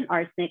for lead and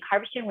arsenic,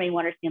 harvested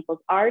rainwater samples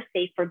are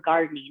safe for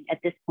gardening at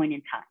this point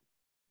in time.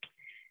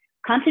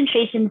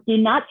 Concentrations do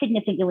not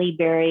significantly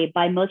vary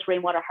by most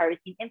rainwater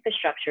harvesting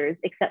infrastructures,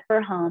 except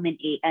for home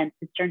and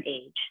cistern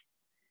age.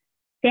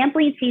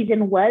 Sampling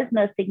season was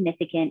most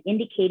significant,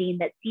 indicating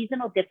that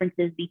seasonal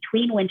differences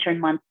between winter and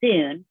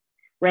monsoon,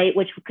 right,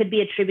 which could be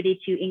attributed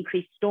to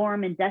increased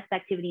storm and dust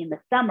activity in the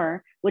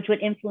summer, which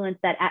would influence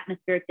that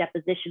atmospheric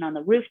deposition on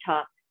the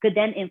rooftop, could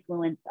then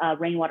influence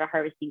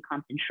harvested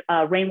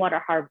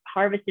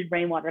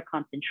rainwater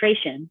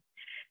concentration.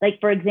 Like,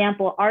 for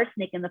example,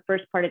 arsenic in the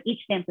first part of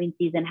each sampling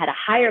season had a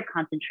higher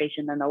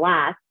concentration than the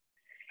last.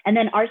 And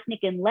then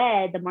arsenic and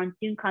lead, the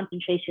monsoon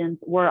concentrations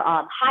were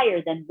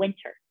higher than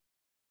winter.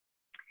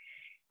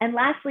 And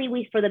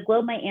lastly, for the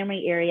Globe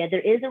Miami area, there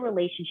is a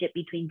relationship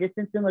between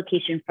distance and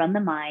location from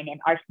the mine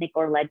and arsenic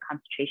or lead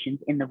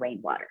concentrations in the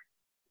rainwater.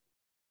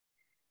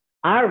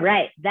 All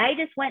right, I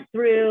just went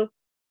through,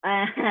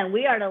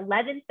 we are at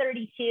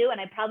 11:32, and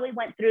I probably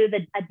went through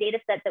a data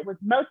set that was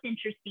most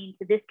interesting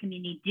to this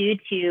community due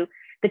to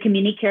the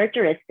community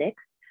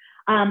characteristics.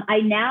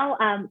 I now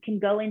can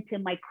go into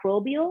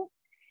microbial,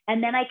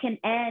 and then I can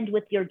end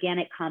with the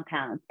organic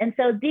compounds. And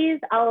so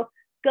these I'll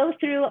go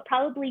through, I'll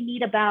probably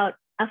need about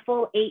a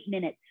full 8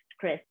 minutes,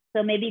 Chris.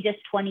 So maybe just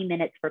 20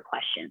 minutes for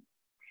questions.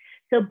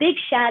 So big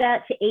shout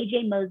out to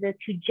AJ Moses,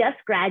 who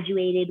just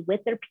graduated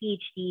with their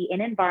PhD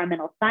in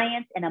environmental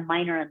science and a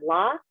minor in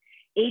law.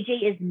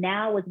 AJ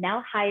was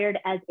now hired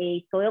as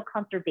a soil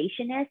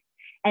conservationist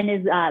and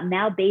is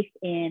now based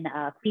in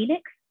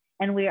Phoenix.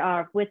 And we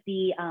are with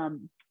the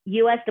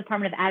U.S.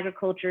 Department of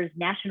Agriculture's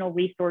National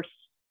Resource,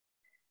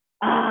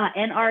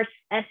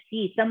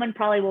 NRSC. Someone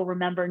probably will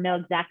know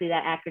exactly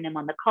that acronym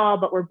on the call,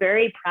 but we're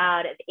very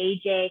proud of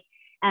AJ.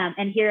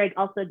 And here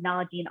also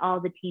acknowledging all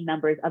the team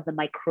members of the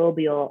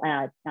microbial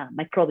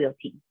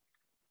team.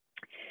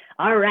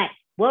 All right,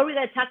 what are we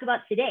going to talk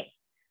about today?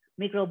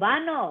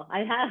 Microbano. I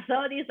have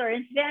some of these are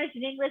in Spanish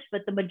and English,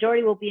 but the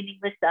majority will be in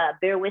English.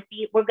 Bear with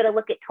me. We're going to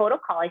look at total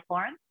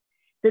coliform.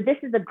 So this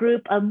is a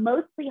group of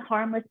mostly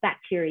harmless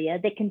bacteria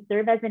that can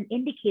serve as an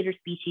indicator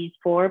species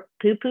for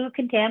poo-poo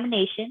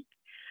contamination,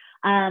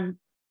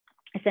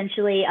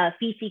 essentially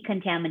feces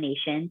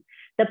contamination,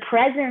 the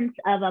presence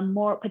of a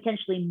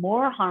potentially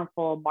more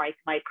harmful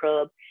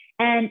microbe,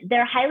 and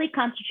they're highly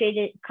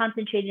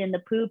concentrated in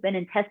the poop and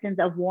intestines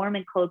of warm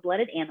and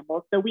cold-blooded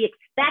animals. So we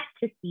expect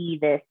to see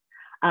this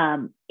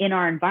in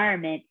our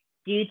environment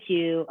due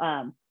to,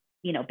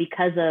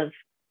 because of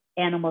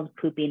animals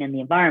pooping in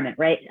the environment,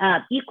 right?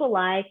 E.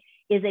 coli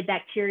is a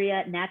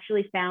bacteria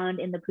naturally found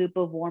in the poop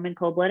of warm and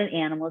cold-blooded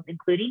animals,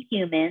 including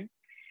humans.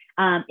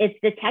 It's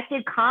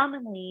detected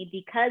commonly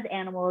because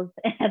animals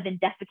have been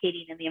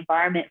defecating in the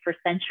environment for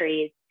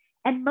centuries,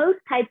 And most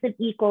types of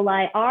E.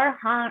 coli are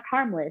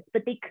harmless,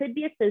 but they could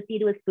be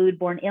associated with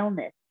foodborne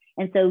illness.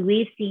 And so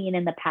we've seen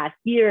in the past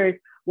years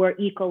where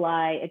E.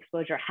 coli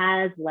exposure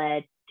has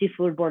led to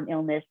foodborne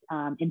illness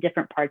in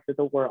different parts of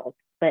the world.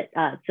 But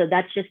so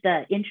that's just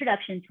an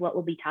introduction to what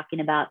we'll be talking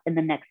about in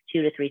the next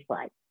 2 to 3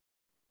 slides.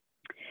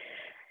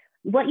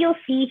 What you'll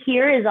see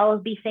here is I'll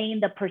be saying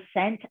the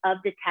percent of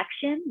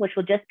detection, which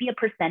will just be a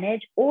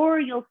percentage, or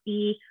you'll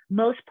see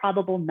most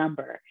probable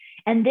number.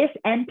 And this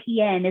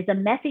MPN is a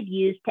method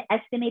used to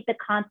estimate the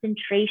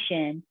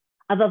concentration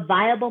of a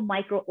viable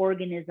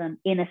microorganism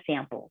in a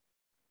sample.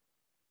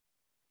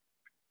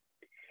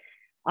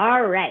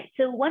 All right,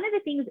 so one of the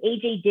things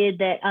AJ did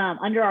that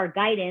under our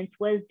guidance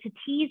was to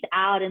tease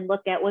out and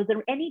look at, was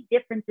there any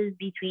differences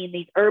between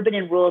these urban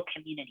and rural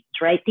communities,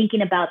 right?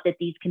 Thinking about that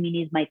these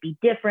communities might be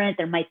different,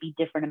 there might be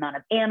different amount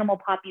of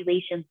animal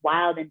populations,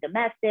 wild and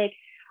domestic,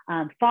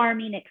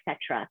 farming,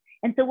 etc.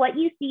 And so what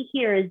you see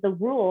here is the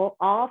rural,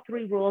 all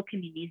 3 rural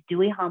communities,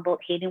 Dewey, Humboldt,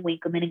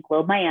 Hayden-Winkelman, and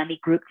Globe, Miami,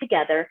 grouped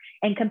together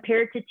and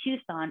compared to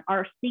Tucson,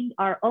 our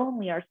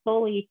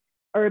solely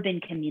urban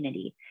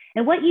community.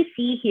 And what you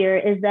see here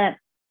is that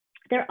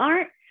there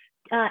aren't,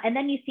 and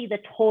then you see the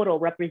total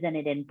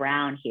represented in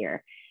brown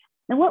here.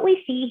 And what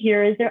we see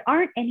here is there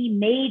aren't any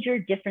major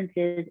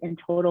differences in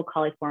total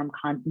coliform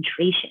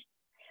concentration.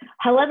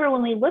 However,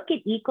 when we look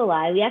at E.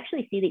 coli, we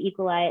actually see that E.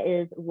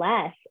 coli is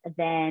less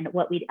than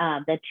what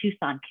the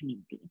Tucson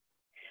community.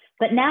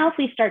 But now if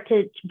we start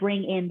to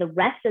bring in the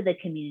rest of the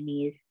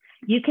communities,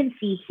 you can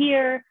see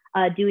here,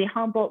 Dewey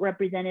Humboldt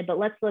represented, but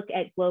let's look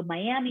at Globe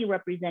Miami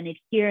represented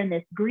here in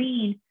this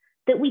green,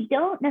 that we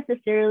don't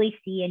necessarily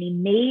see any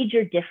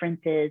major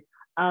differences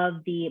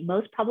of the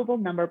most probable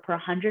number per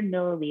 100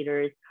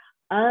 milliliters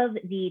of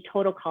the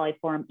total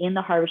coliform in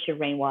the harvested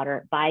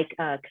rainwater by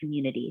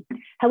community.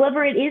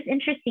 However, it is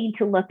interesting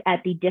to look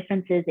at the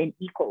differences in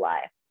E.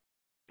 coli.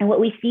 And what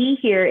we see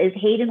here is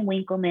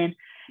Hayden-Winkelman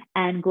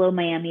and Globe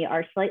Miami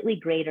are slightly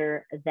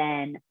greater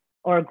than,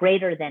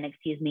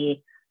 excuse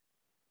me,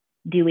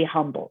 Dewey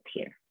Humboldt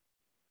here.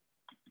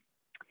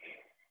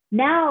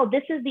 Now,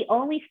 this is the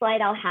only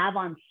slide I'll have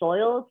on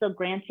soils. So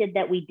granted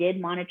that we did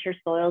monitor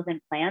soils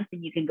and plants,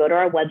 and you can go to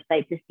our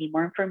website to see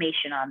more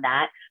information on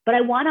that. But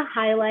I want to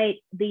highlight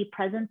the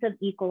presence of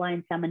E. coli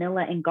and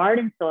Salmonella in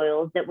garden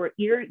soils that were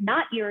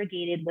not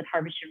irrigated with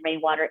harvested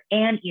rainwater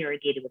and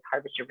irrigated with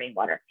harvested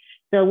rainwater.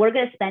 So we're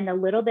going to spend a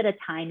little bit of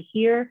time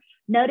here.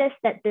 Notice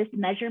that this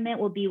measurement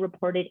will be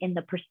reported in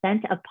the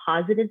percent of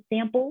positive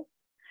samples,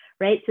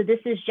 right? So this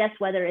is just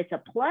whether it's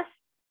a plus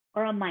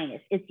or a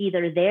minus. It's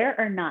either there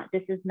or not.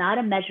 This is not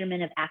a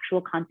measurement of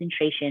actual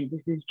concentration.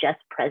 This is just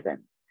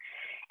presence.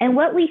 And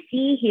what we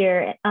see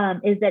here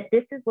is that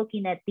this is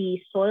looking at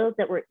the soils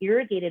that were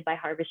irrigated by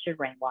harvested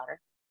rainwater.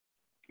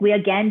 We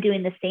again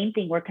doing the same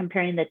thing. We're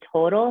comparing the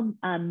total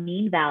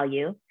mean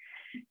value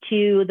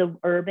to the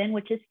urban,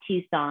 which is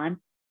Tucson,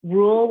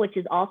 rural, which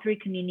is all 3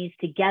 communities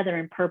together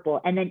in purple,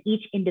 and then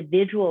each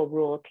individual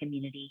rural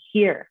community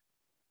here.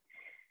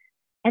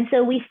 And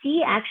so we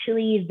see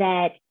actually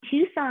that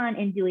Tucson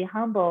and Dewey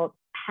Humboldt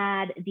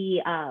had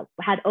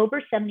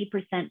over 70%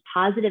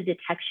 positive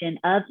detection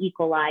of E.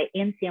 coli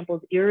in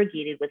samples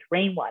irrigated with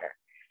rainwater.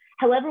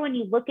 However, when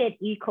you look at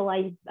E.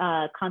 coli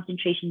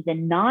concentrations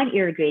in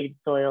non-irrigated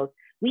soils,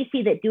 we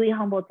see that Dewey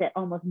Humboldt's at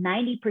almost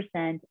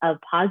 90% of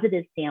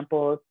positive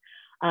samples,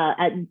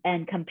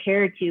 and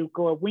compared to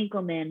Globe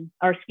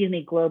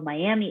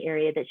Miami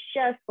area, that's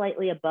just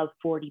slightly above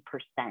 40%.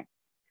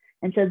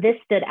 And so this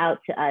stood out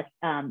to us,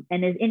 and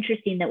is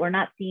interesting that we're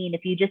not seeing,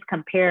 if you just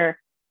compare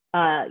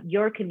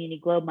your community,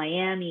 Globe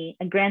Miami,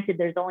 and granted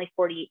there's only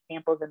 48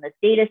 samples in this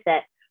data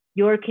set,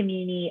 your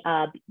community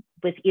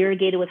with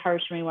irrigated with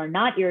harvested rainwater,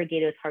 not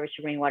irrigated with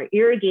harvested rainwater,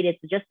 irrigated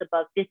is just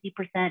above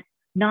 50%,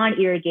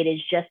 non-irrigated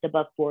is just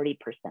above 40%.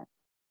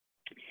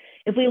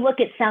 If we look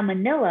at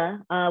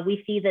Salmonella,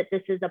 we see that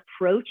this is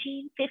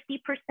approaching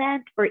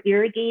 50% for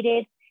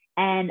irrigated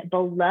and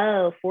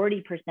below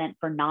 40%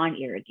 for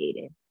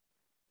non-irrigated.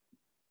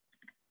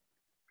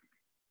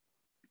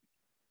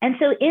 And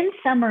so in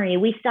summary,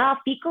 we saw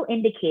fecal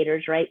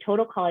indicators, right?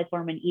 Total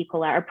coliform and E.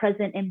 coli are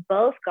present in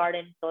both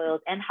garden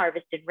soils and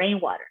harvested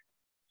rainwater.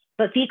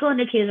 But fecal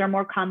indicators are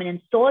more common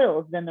in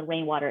soils than the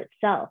rainwater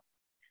itself.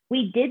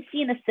 We did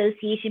see an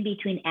association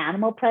between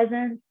animal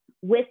presence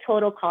with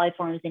total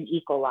coliforms and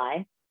E.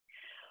 coli.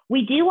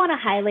 We do want to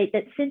highlight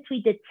that since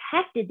we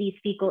detected these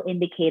fecal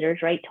indicators,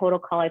 right? Total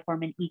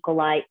coliform and E.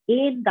 coli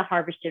in the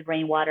harvested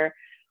rainwater,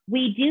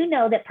 we do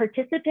know that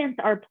participants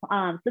are,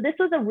 so this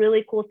was a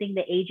really cool thing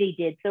that AJ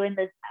did. So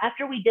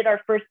after we did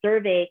our first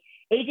survey,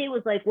 AJ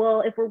was like,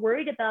 well, if we're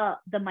worried about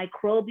the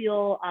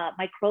microbial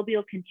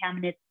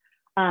contaminants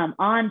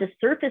on the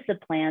surface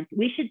of plants,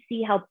 we should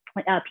see how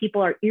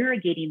people are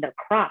irrigating the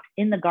crops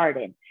in the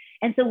garden.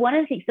 And so one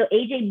of the things, so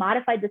AJ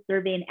modified the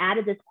survey and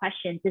added this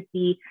question to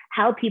see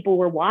how people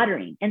were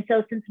watering. And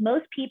so since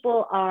most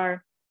people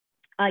are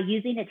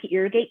using it to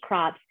irrigate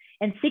crops,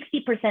 and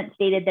 60%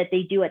 stated that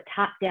they do a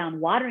top-down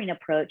watering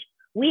approach,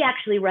 we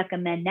actually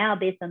recommend now,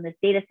 based on this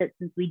data set,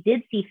 since we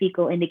did see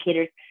fecal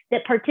indicators,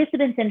 that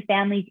participants and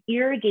families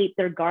irrigate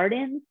their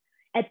gardens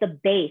at the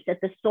base, at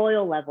the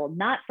soil level,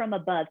 not from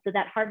above, so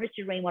that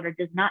harvested rainwater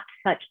does not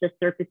touch the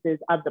surfaces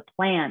of the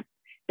plants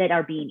that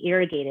are being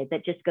irrigated,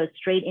 that just goes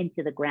straight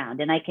into the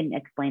ground. And I can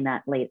explain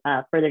that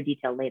further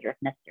detail later if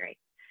necessary.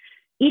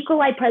 E.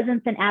 coli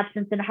presence and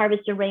absence in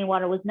harvested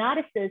rainwater was not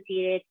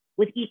associated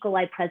with E.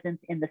 coli presence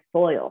in the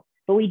soil.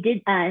 But we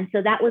did, and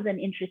so that was an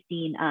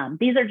interesting,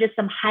 these are just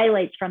some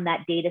highlights from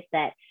that data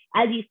set.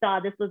 As you saw,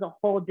 this was a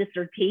whole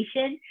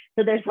dissertation.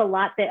 So there's a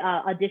lot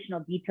that additional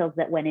details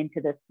that went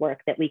into this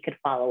work that we could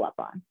follow up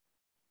on.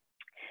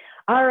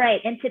 All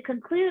right, and to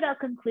conclude, I'll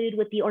conclude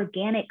with the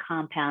organic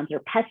compounds or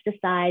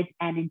pesticides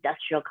and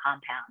industrial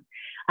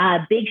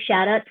compounds. Big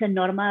shout out to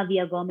Norma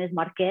Villagomez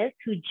Marquez,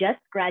 who just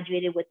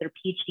graduated with her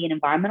PhD in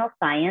environmental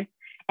science,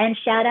 and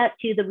shout out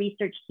to the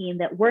research team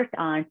that worked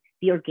on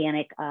the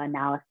organic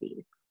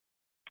analyses.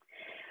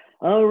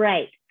 All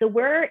right, so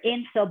we're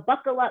in, so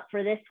buckle up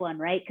for this one,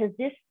 right? Because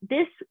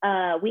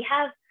we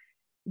have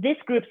this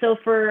group. So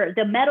for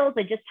the metals,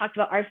 I just talked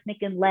about arsenic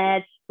and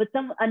lead, but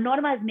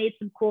Norma has made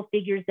some cool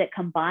figures that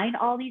combine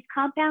all these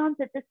compounds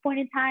at this point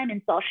in time.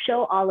 And so I'll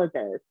show all of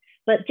those.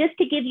 But just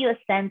to give you a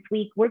sense,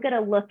 we're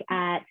gonna look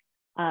at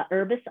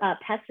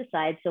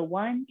pesticides. So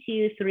 1,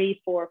 2,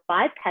 3, 4,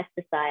 5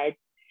 pesticides,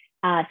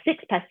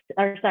 6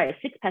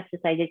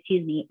 pesticides,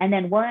 excuse me. And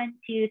then 1,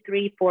 2,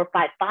 3, 4,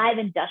 5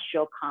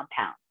 industrial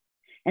compounds.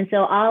 And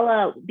so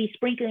I'll be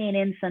sprinkling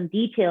in some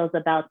details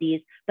about these,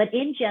 but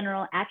in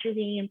general,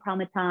 atrazine,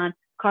 prometon,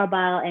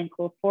 carbile, and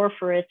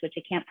chlorphorus, which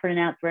I can't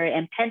pronounce very,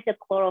 and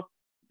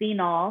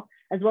pentachlorophenol,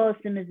 as well as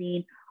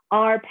simazine,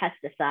 are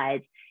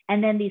pesticides.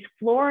 And then these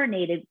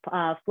fluorinated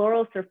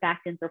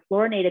fluorosurfactants or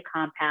fluorinated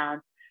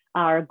compounds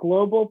are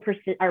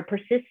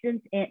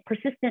persistent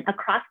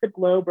across the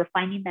globe. We're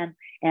finding them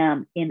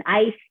in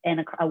ice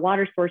and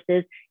water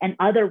sources and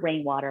other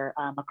rainwater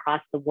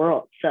across the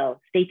world.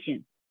 So stay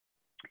tuned.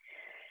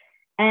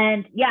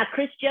 And yeah,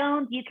 Chris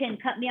Jones, you can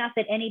cut me off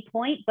at any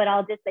point, but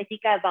I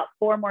think I have about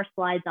 4 more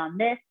slides on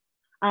this.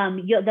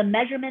 The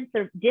measurements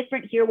are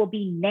different here, will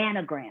be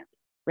nanograms,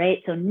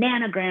 right? So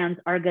nanograms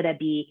are gonna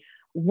be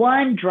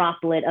 1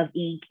 droplet of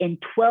ink in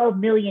 12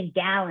 million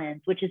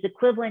gallons, which is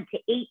equivalent to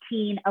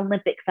 18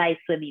 Olympic-sized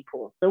swimming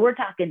pools. So we're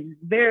talking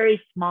very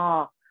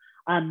small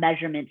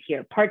measurements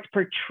here, parts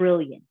per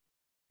trillion.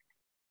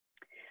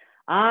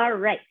 All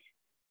right,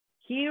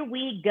 here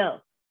we go.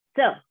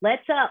 So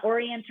let's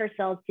orient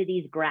ourselves to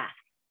these graphs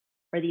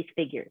or these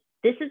figures.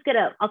 This is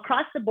gonna,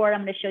 across the board,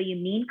 I'm gonna show you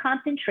mean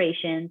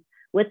concentrations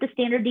with the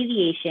standard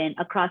deviation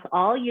across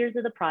all years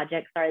of the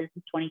project, sorry, this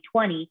is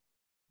 2020,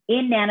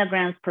 in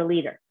nanograms per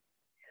liter.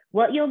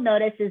 What you'll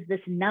notice is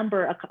this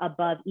number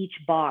above each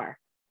bar.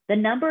 The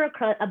number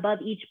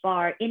above each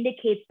bar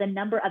indicates the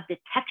number of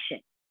detection,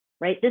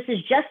 right? This is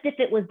just if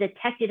it was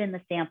detected in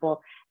the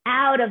sample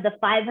out of the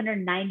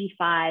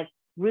 595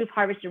 roof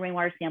harvested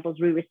rainwater samples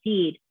we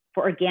received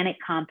for organic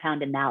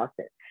compound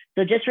analysis.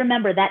 So just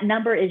remember that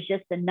number is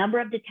just the number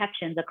of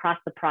detections across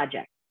the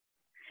project.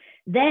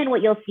 Then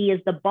what you'll see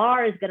is the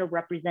bar is gonna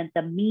represent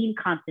the mean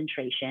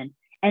concentration.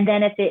 And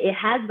then if it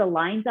has the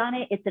lines on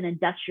it, it's an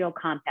industrial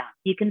compound.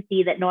 You can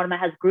see that Norma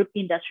has grouped the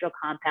industrial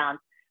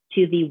compounds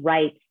to the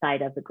right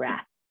side of the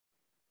graph.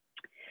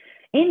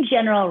 In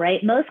general,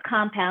 right, most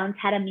compounds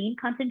had a mean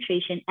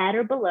concentration at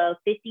or below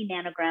 50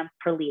 nanograms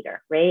per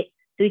liter, right?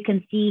 So you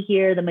can see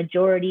here the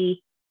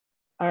majority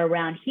are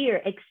around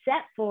here,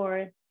 except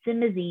for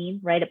simazine,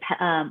 right,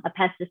 a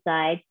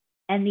pesticide,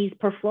 and these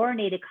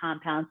perfluorinated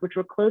compounds, which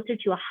were closer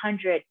to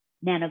 100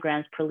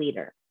 nanograms per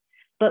liter.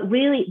 But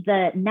really,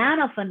 the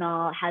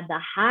nanophenol had the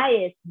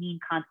highest mean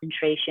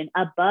concentration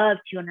above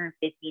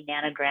 250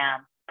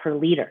 nanograms per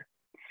liter.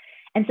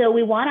 And so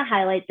we want to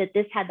highlight that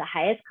this had the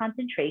highest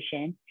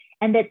concentration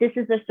and that this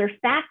is a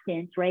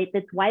surfactant, right,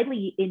 that's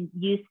widely in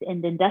use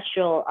in the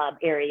industrial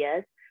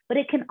areas, but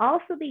it can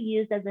also be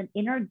used as an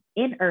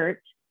inert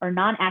or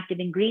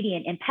non-active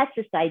ingredient in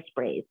pesticide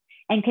sprays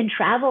and can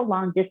travel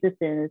long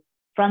distances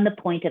from the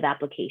point of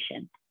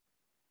application.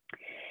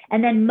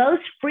 And then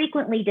most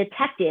frequently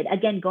detected,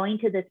 again, going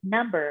to this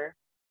number,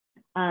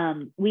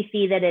 we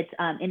see that it's,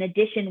 in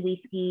addition,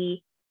 we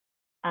see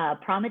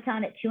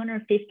prometon at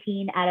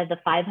 215 out of the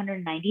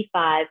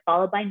 595,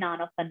 followed by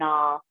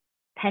nonophenol,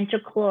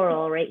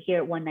 pentachloral right here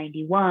at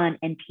 191,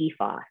 and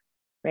PFAS,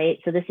 right?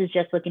 So this is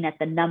just looking at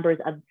the numbers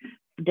of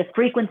the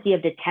frequency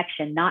of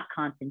detection, not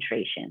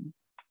concentration.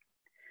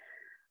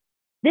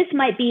 This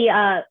might be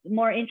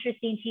more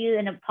interesting to you,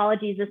 and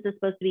apologies, this is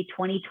supposed to be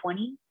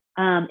 2020.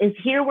 Is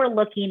here we're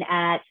looking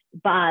at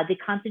the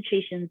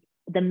concentrations,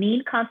 the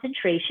mean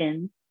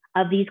concentrations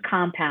of these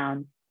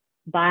compounds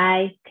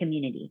by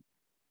community.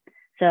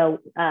 So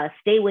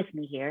stay with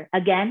me here.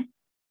 Again,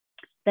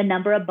 the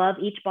number above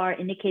each bar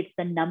indicates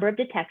the number of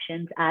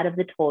detections out of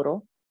the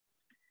total.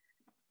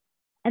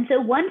 And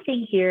so one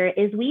thing here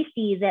is we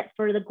see that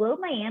for the Globe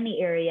Miami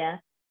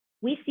area,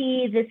 we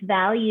see this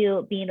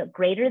value being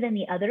greater than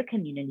the other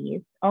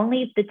communities,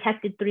 only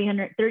detected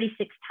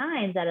 336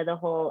 times out of the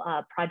whole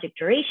project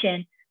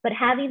duration, but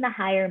having the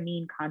higher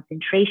mean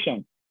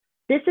concentration.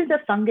 This is a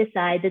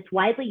fungicide that's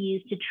widely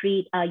used to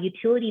treat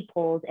utility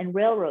poles and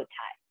railroad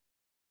ties.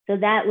 So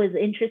that was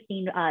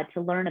interesting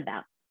to learn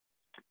about.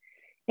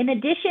 In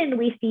addition,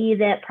 we see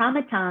that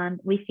Prometon,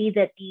 we see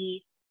that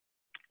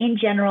in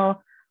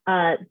general,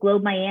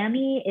 Globe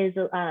Miami is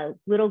a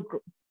little,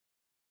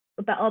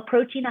 about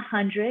approaching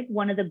 100,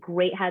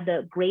 had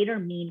the greater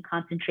mean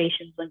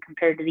concentrations when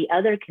compared to the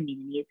other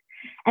communities.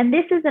 And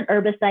this is an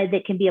herbicide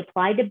that can be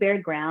applied to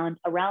bare ground,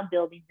 around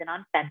buildings and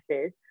on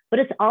fences, but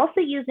it's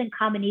also used in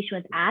combination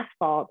with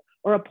asphalt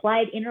or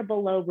applied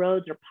below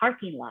roads or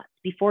parking lots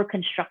before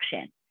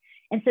construction.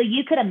 And so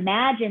you could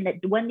imagine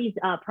that when these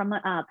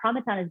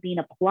Prometon is being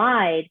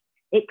applied,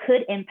 it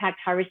could impact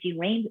harvesting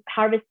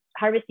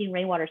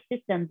rainwater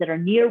systems that are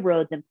near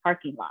roads and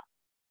parking lots.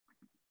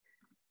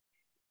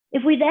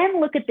 If we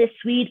then look at this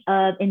suite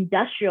of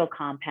industrial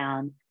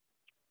compounds,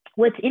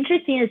 what's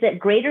interesting is that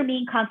greater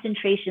mean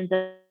concentrations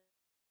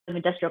of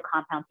industrial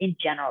compounds in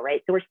general,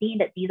 right? So we're seeing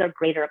that these are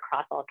greater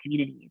across all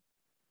communities.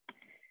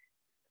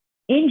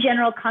 In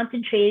general,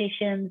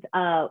 concentrations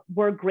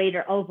were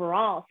greater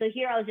overall. So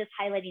here I was just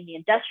highlighting the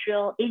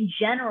industrial. In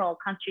general,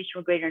 concentrations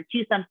were greater in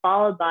Tucson,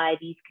 followed by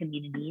these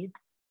communities.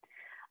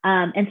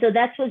 And so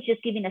that's what's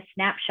just giving a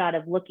snapshot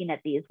of looking at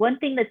these. One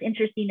thing that's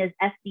interesting is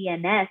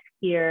SDNS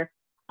here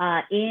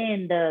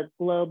in the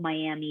Globe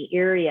Miami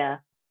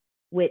area,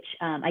 which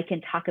I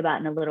can talk about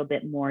in a little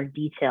bit more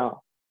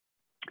detail.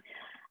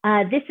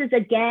 This is,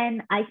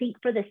 again, I think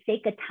for the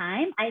sake of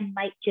time, I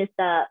might just,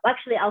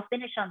 actually, I'll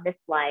finish on this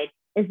slide.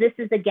 This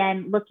is,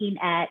 again, looking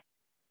at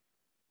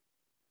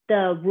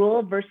the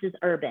rural versus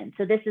urban.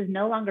 So this is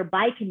no longer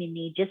by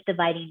community, just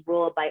dividing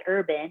rural by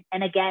urban.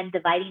 And again,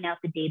 dividing out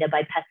the data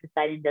by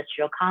pesticide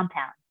industrial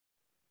compound.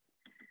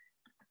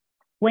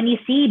 When you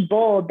see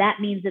bold, that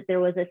means that there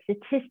was a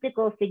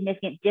statistical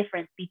significant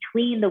difference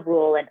between the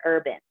rural and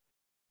urban.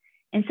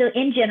 And so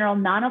in general,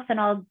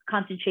 nonylphenol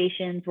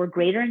concentrations were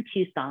greater in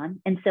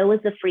Tucson, and so was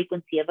the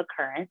frequency of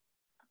occurrence.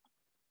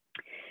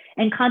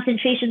 And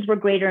concentrations were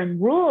greater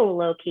in rural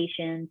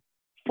locations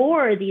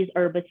for these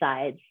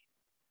herbicides,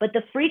 but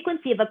the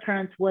frequency of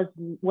occurrence was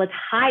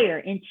higher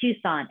in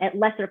Tucson at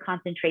lesser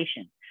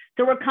concentrations.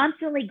 So we're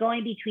constantly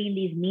going between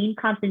these mean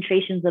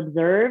concentrations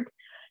observed,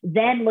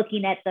 then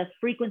looking at the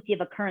frequency of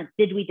occurrence.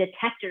 Did we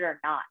detect it or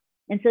not?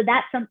 And so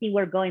that's something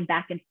we're going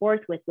back and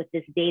forth with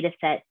this data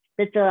set.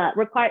 That's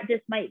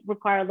this might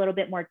require a little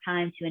bit more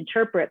time to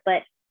interpret,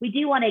 but we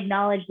do want to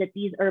acknowledge that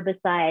these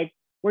herbicides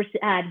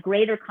had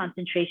greater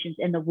concentrations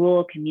in the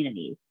rural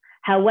communities.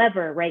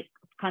 However, right,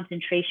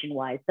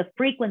 concentration-wise, the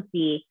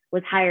frequency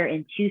was higher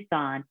in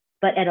Tucson,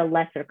 but at a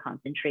lesser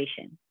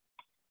concentration.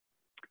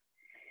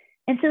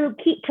 And so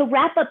to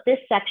wrap up this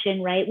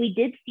section, right, we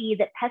did see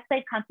that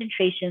pesticide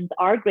concentrations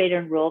are greater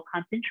in rural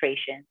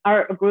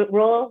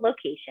rural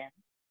locations.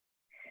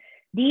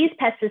 These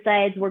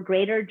pesticides were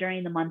greater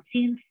during the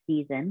monsoon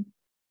season,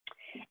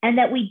 and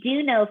that we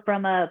do know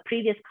from a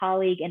previous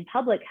colleague in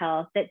public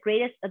health that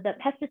the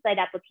pesticide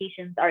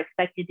applications are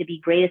expected to be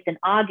greatest in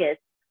August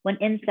when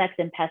insects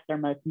and pests are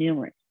most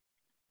numerous.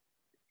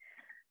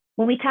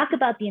 When we talk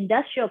about the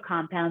industrial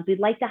compounds, we'd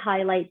like to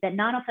highlight that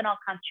nonylphenol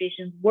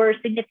concentrations were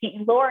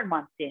significantly lower in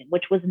monsoon,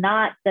 which was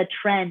not the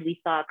trend we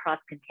saw across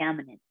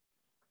contaminants.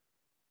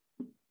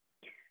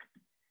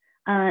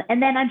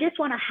 And then I just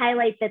want to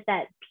highlight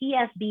that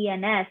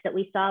PFBNS that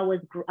we saw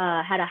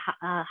had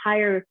a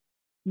higher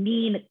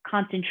mean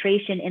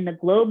concentration in the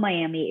Globe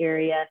Miami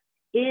area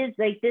is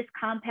like this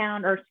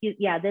compound,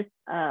 this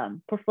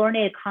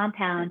perfluorinated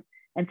compound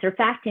and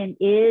surfactant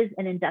is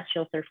an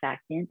industrial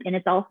surfactant, and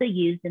it's also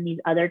used in these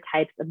other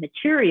types of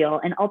material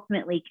and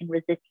ultimately can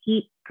resist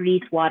heat,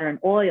 grease, water, and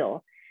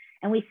oil.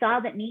 And we saw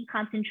that mean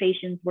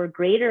concentrations were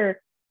greater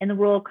in the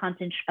rural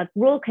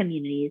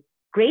communities,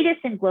 greatest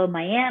in Globe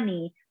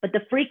Miami, but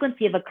the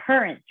frequency of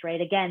occurrence, right?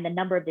 Again, the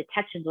number of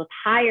detections was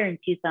higher in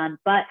Tucson,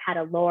 but had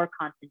a lower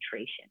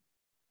concentration.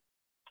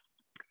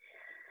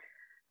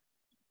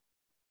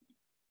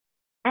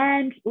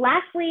 And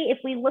lastly, if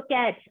we look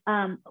at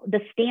the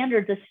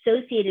standards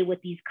associated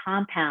with these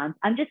compounds,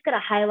 I'm just going to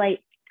highlight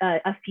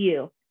a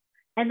few.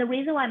 And the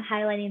reason why I'm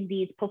highlighting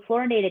these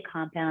perfluorinated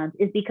compounds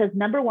is because,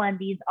 number one,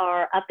 these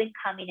are up and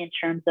coming in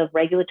terms of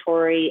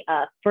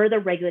further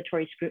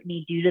regulatory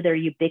scrutiny due to their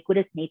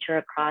ubiquitous nature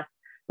across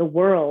the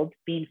world,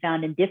 being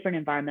found in different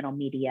environmental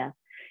media.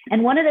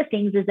 And one of the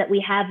things is that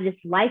we have this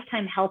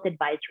lifetime health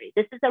advisory.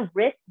 This is a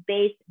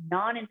risk-based,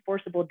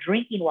 non-enforceable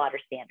drinking water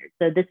standard.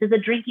 So this is a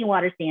drinking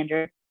water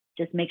standard.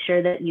 Just make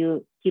sure that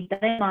you keep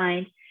that in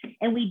mind.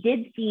 And we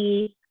did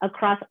see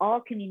across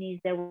all communities,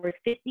 there were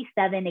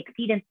 57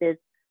 exceedances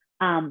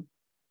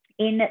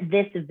in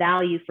this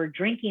value for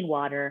drinking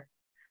water.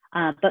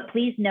 But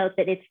please note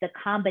that it's the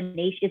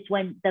combination,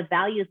 the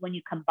value is when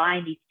you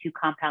combine these two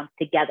compounds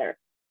together.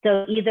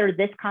 So either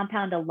this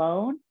compound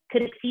alone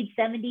could exceed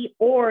 70,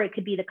 or it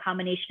could be the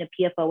combination of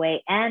PFOA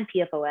and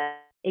PFOS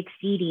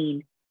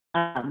exceeding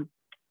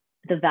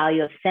the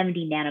value of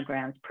 70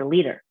 nanograms per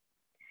liter.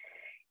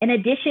 In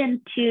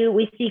addition to,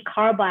 we see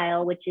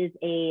carbile, which is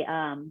a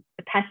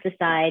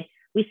pesticide.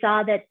 We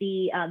saw that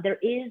there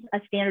is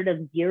a standard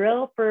of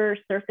 0 for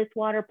surface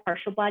water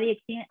partial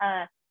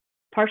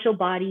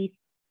body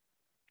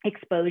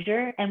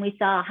exposure, and we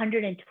saw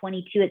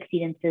 122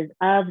 exceedances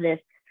of this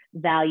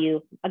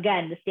value.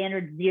 Again, the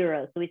standard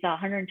 0, so we saw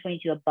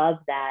 122 above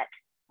that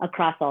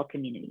across all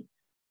communities.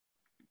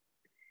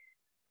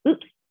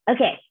 Oops,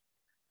 okay.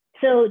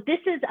 So this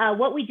is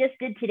what we just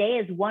did today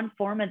is one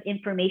form of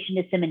information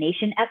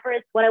dissemination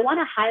efforts. What I want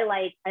to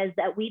highlight is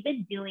that we've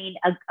been doing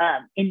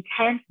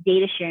intense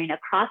data sharing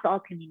across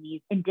all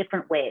communities in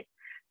different ways.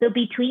 So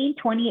between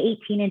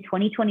 2018 and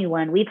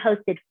 2021, we've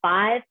hosted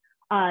 5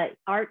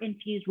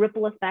 art-infused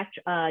ripple effect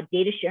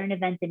data sharing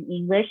events in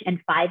English and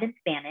 5 in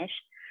Spanish.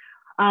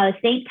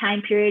 Same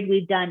time period,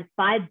 we've done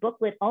 5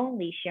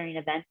 booklet-only sharing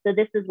events. So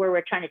this is where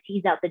we're trying to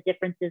tease out the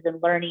differences in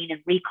learning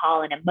and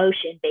recall and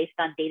emotion based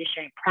on data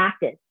sharing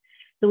practice.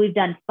 So we've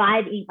done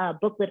 5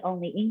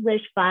 booklet-only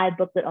English, 5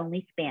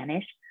 booklet-only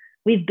Spanish.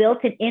 We've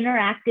built an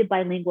interactive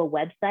bilingual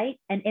website,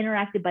 an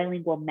interactive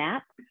bilingual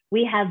map.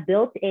 We have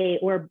built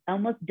we're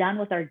almost done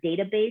with our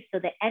database so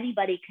that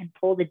anybody can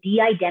pull the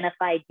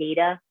de-identified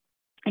data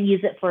and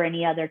use it for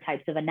any other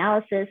types of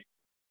analysis.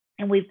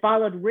 And we've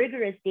followed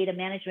rigorous data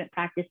management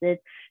practices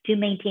to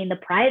maintain the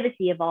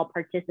privacy of all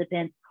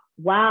participants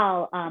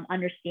while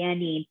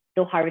understanding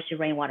the harvested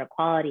rainwater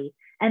quality.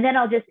 And then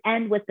I'll just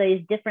end with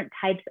these different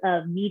types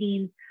of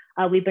meetings.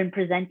 We've been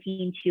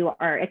presenting to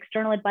our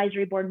external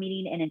advisory board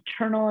meeting and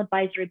internal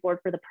advisory board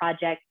for the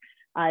project.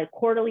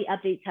 Quarterly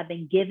updates have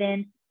been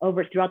given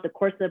throughout the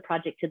course of the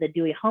project to the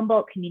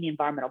Dewey-Humboldt Community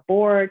Environmental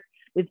Board.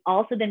 We've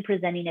also been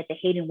presenting at the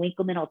Hayden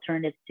Winkleman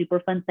Alternative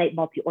Superfund Site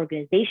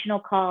multi-organizational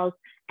calls.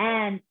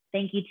 And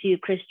thank you to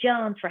Chris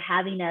Jones for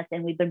having us.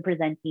 And we've been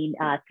presenting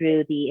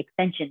through the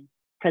extension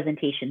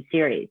presentation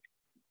series.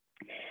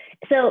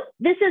 So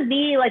this is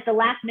me like the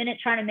last minute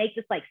trying to make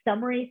this like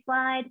summary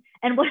slide.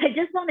 And what I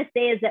just want to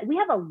say is that we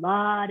have a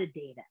lot of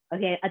data,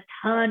 okay, a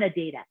ton of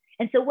data.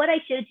 And so what I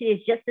showed you is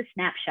just a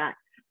snapshot.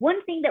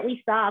 One thing that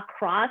we saw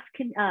across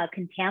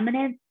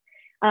contaminants,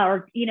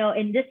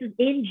 and this is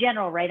in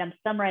general, right? I'm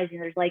summarizing,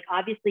 there's like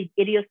obviously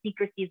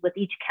idiosyncrasies with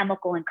each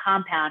chemical and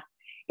compound,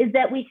 is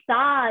that we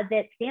saw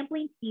that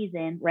sampling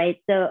season, right?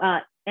 So,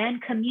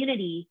 and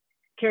community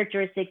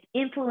characteristics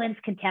influence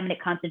contaminant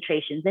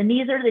concentrations. And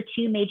these are the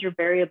 2 major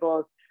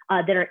variables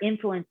that are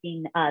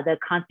influencing the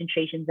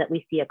concentrations that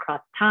we see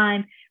across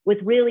time, with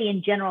really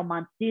in general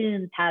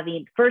monsoons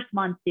having first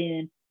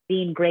monsoon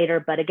being greater.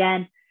 But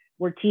again,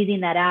 we're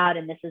teasing that out,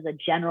 and this is a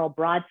general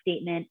broad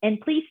statement. And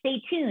please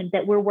stay tuned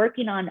that we're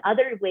working on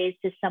other ways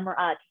to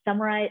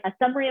summarize a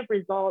summary of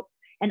results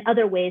and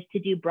other ways to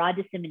do broad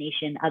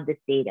dissemination of this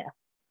data.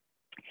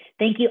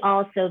 Thank you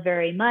all so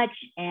very much,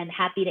 and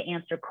happy to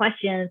answer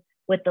questions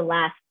with the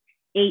last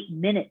 8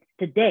 minutes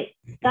today.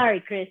 Sorry,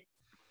 Chris.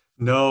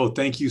 No,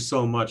 thank you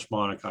so much,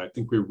 Monica. I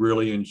think we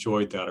really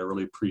enjoyed that. I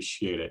really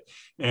appreciate it.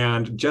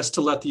 And just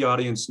to let the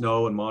audience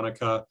know, and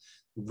Monica,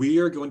 we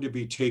are going to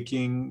be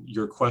taking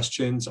your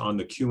questions on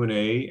the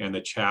Q&A and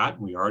the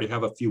chat. We already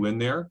have a few in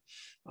there.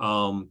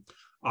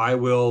 I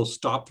will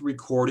stop the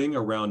recording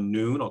around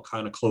noon. I'll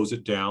kind of close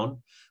it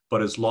down.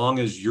 But as long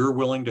as you're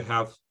willing to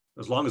have,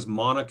 as long as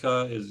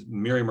Monica and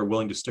Miriam are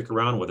willing to stick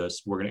around with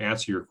us, we're going to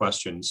answer your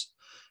questions.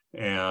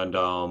 And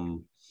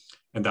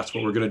that's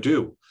what we're going to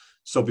do.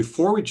 So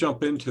before we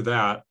jump into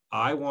that,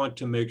 I want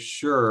to make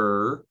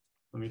sure,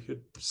 let me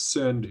hit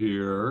send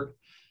here,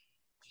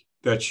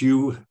 that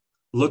you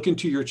look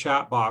into your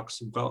chat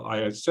box. Well,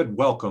 I said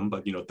welcome,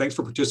 but thanks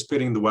for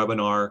participating in the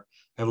webinar.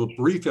 Have a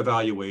brief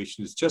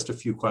evaluation. It's just a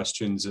few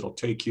questions. It'll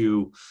take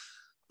you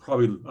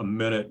probably a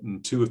minute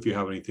and 2 if you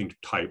have anything to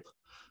type.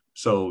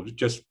 So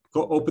just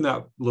go open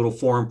that little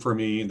form for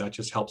me, and that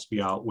just helps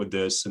me out with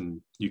this, and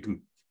you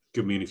can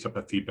give me any type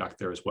of feedback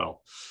there as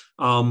well.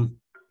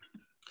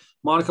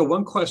 Monica,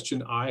 one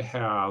question I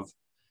have,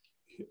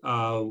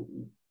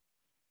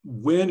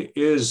 when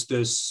is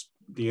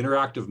the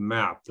interactive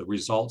map, the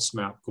results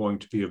map, going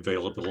to be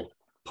available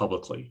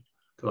publicly?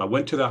 Because I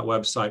went to that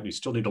website and you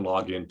still need to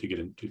log in to get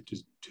into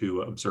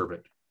to observe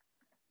it.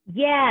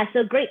 Yeah,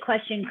 so great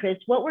question, Chris.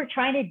 What we're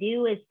trying to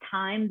do is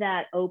time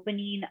that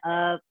opening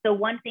of, so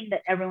one thing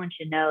that everyone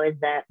should know is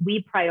that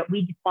we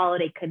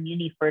followed a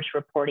community first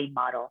reporting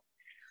model.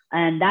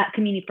 And that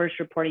community first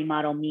reporting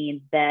model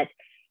means that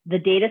the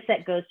data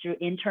set goes through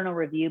internal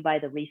review by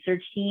the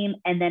research team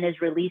and then is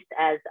released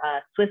as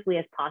swiftly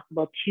as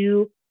possible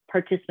to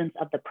participants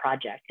of the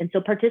project. And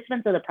so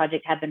participants of the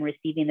project have been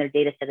receiving their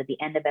data set at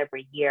the end of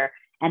every year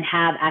and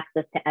have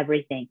access to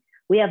everything.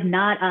 We have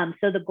not,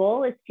 so the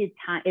goal is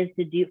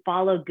to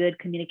follow good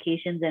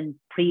communications and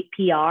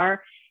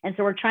PR. And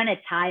so we're trying to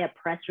tie a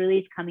press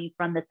release coming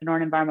from the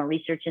Sonoran Environmental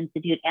Research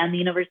Institute and the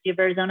University of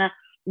Arizona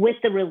with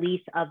the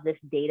release of this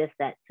data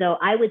set. So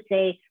I would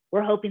say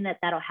we're hoping that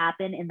that'll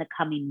happen in the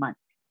coming months.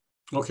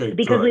 Okay,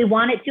 because good. We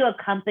want it to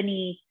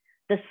accompany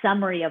the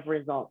summary of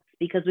results,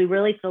 because we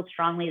really feel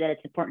strongly that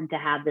it's important to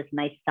have this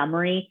nice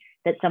summary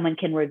that someone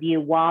can review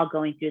while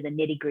going through the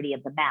nitty-gritty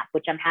of the map,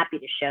 which I'm happy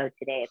to show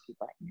today if you'd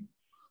like.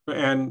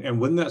 And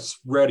when that's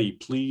ready,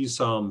 please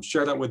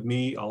share that with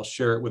me. I'll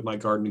share it with my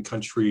Garden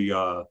Country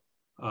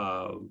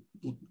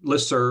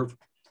listserv,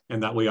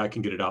 and that way I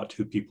can get it out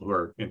to people who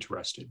are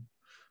interested.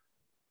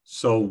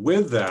 So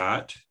with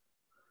that,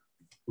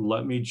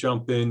 let me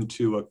jump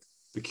into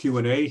the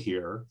Q&A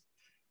here.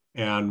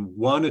 And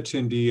one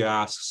attendee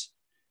asks,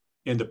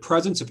 in the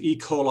presence of E.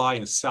 coli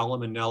and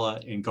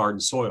salmonella in garden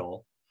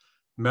soil,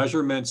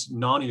 measurements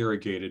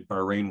non-irrigated by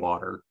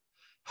rainwater,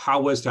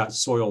 how was that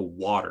soil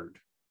watered?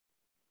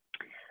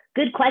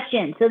 Good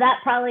question. So that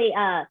probably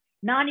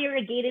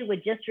non-irrigated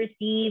would just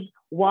receive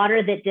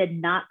water that did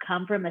not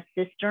come from a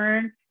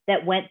cistern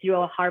that went through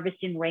a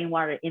harvesting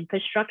rainwater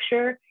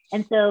infrastructure.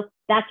 And so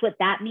that's what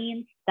that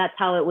means. That's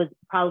how it was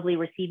probably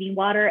receiving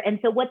water. And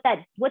so what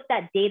that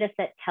data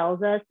set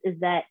tells us is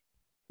that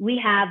we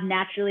have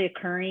naturally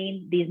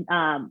occurring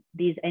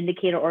these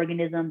indicator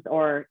organisms,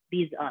 or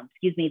these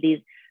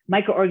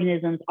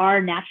microorganisms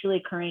are naturally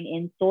occurring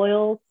in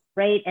soils,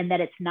 right? And that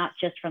it's not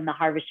just from the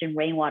harvesting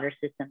rainwater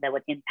system that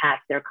would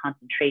impact their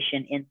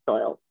concentration in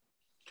soils.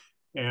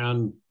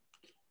 And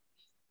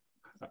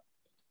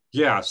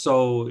yeah,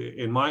 so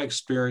in my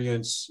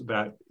experience,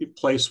 that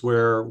place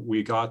where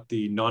we got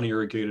the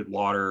non-irrigated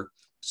water,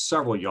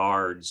 several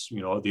yards,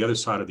 the other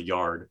side of the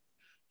yard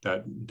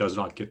that does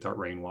not get that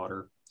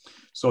rainwater.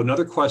 So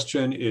another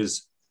question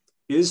is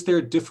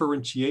there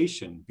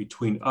differentiation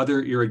between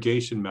other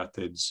irrigation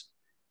methods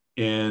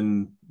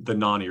in the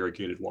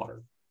non-irrigated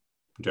water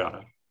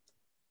data?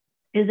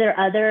 Is there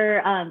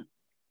other,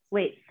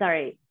 wait,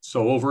 sorry.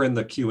 So over in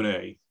the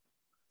Q&A,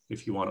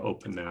 if you want to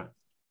open that.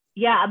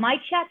 Yeah, my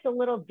chat's a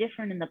little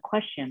different in the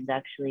questions,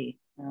 actually.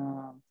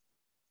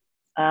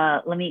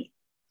 Let me,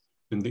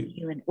 so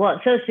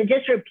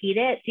just repeat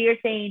it. So you're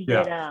saying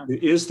that—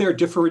 is there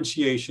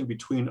differentiation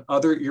between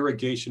other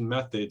irrigation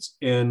methods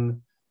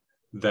in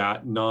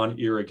that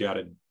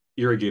non-irrigated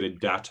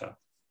data?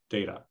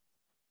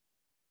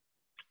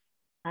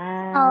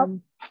 The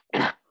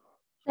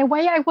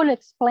way I will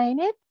explain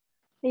it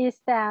is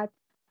that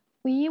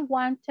we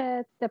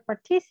wanted the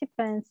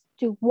participants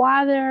to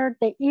water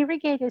the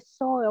irrigated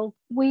soil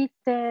with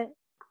the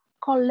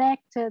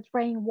collected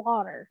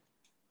rainwater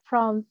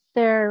from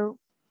their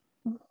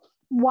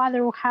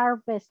water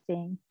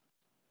harvesting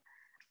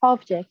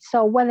object.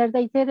 So whether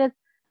they did it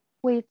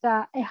with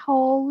a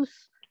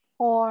hose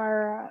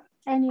or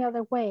any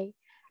other way.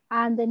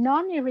 And the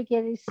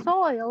non-irrigated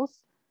soils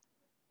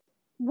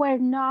were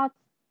not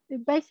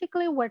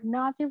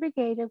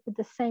irrigated with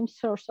the same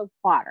source of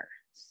water.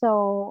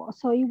 So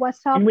it was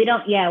something. And we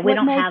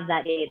don't have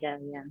that data,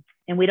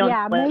 And we don't.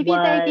 Yeah, maybe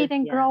they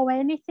didn't grow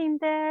anything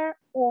there,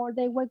 or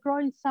they were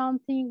growing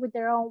something with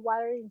their own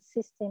watering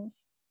system.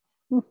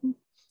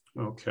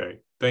 Okay,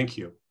 thank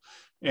you.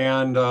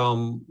 And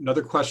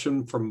another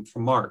question from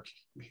Mark.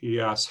 He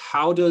asks,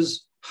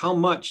 how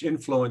much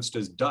influence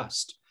does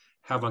dust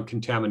have on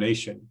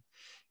contamination?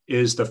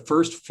 Is the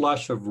first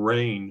flush of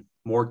rain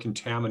more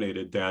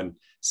contaminated than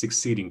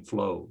succeeding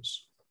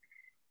flows?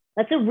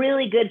 That's a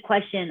really good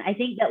question. I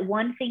think that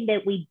one thing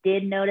that we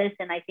did notice,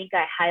 and I think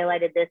I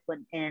highlighted this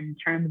one in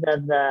terms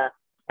of the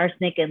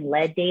arsenic and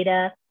lead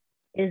data,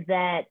 is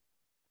that,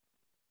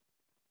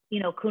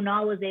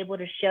 Kunal was able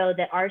to show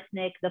that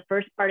arsenic, the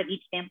first part of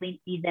each sampling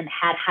season,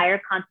 had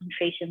higher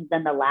concentrations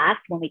than the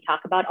last when we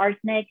talk about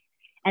arsenic.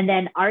 And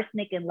then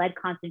arsenic and lead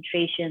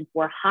concentrations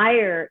were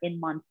higher in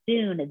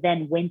monsoon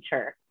than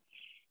winter.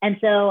 And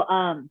so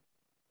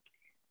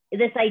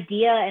this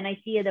idea, and I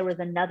see there was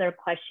another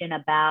question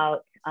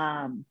about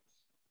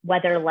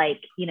whether I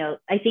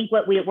think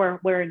what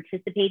we're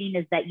anticipating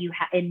is that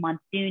in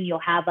monsoon, you'll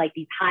have like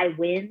these high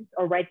winds,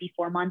 or right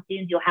before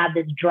monsoons, you'll have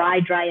this dry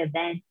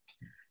event.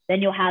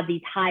 Then you'll have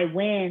these high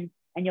winds,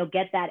 and you'll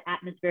get that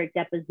atmospheric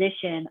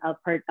deposition of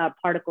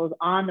particles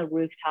on the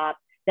rooftop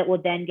that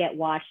will then get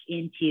washed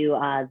into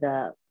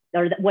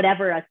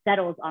whatever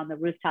settles on the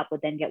rooftop will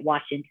then get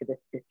washed into the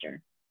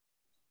cistern.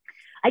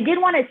 I did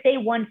want to say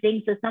one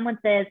thing. So someone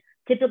says,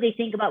 typically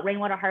think about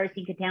rainwater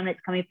harvesting contaminants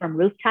coming from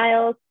roof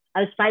tiles.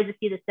 I was surprised to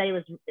see the study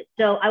was,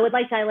 so I would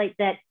like to highlight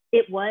that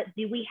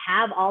do we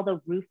have all the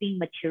roofing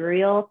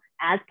material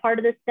as part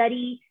of the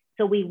study?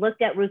 So we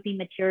looked at roofing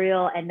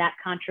material and that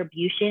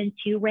contribution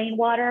to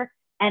rainwater.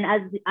 And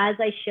as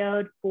I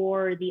showed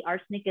for the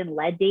arsenic and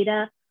lead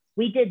data,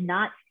 we did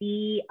not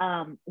see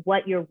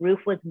what your roof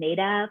was made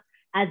of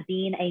as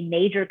being a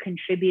major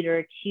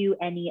contributor to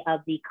any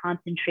of the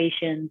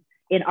concentrations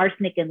in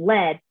arsenic and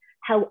lead.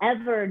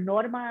 However,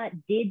 Norma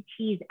did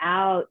tease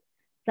out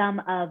some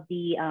of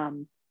the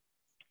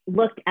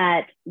looked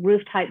at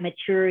roof type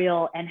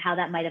material and how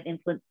that might have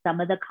influenced some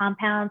of the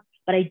compounds,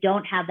 but I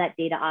don't have that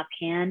data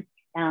offhand.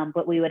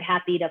 But we would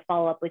happy to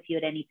follow up with you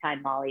at any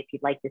time, Molly, if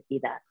you'd like to see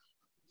that.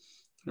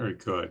 Very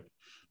good.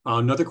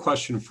 Another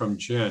question from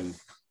Jen.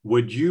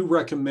 Would you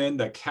recommend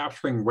that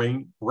capturing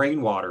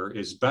rainwater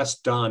is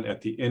best done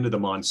at the end of the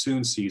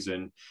monsoon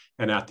season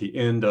and at the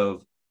end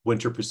of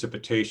winter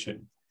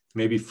precipitation?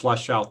 Maybe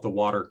flush out the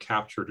water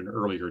captured in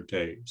earlier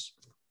days.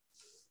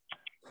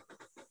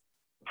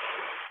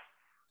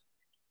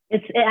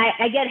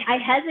 I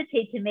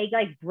hesitate to make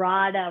like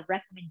broad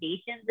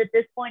recommendations at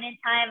this point in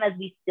time, as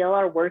we still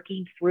are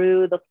working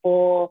through the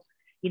full,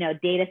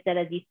 data set.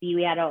 As you see,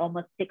 we had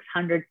almost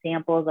 600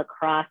 samples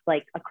across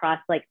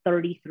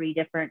 33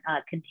 different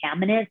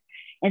contaminants.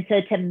 And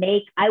so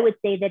I would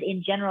say that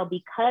in general,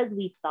 because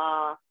we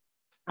saw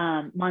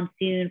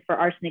monsoon for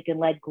arsenic and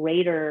lead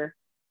greater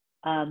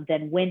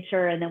than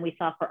winter, and then we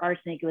saw for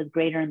arsenic it was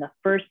greater in the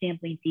first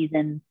sampling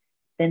season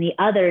than the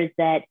others,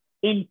 that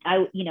it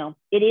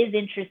is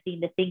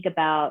interesting to think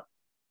about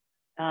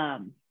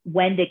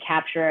when to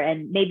capture,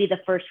 and maybe the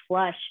first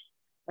flush,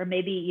 or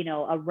maybe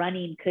a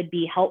running could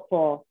be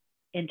helpful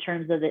in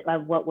terms of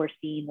what we're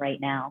seeing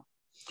right now.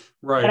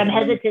 Right. But I'm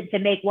hesitant to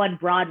make one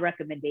broad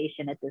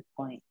recommendation at this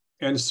point.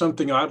 And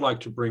something I'd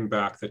like to bring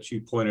back that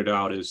you pointed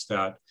out is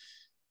that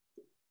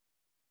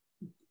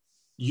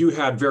you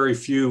had very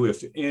few,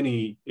 if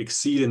any,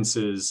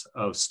 exceedances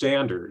of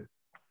standard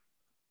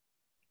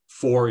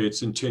for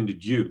its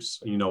intended use.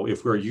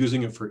 If we're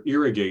using it for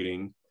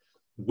irrigating,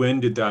 when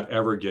did that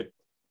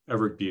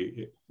ever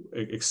be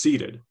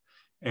exceeded?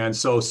 And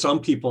so some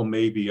people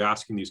may be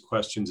asking these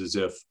questions as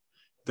if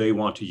they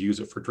want to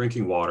use it for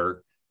drinking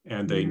water,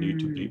 and they need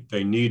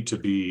to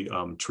be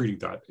treating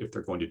that if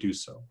they're going to do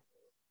so.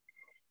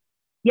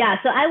 Yeah,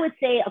 so I would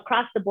say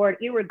across the board,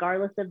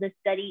 irregardless of the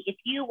study, if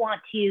you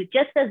want to,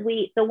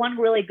 so one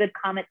really good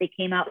comment that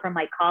came out from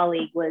my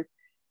colleague was,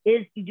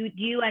 do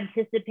you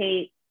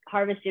anticipate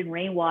harvested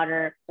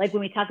rainwater, like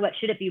when we talk about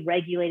should it be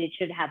regulated,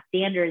 should it have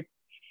standards?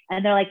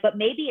 And they're like, but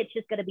maybe it's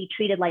just going to be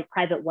treated like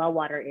private well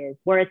water is,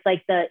 where it's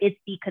like it's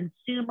the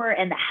consumer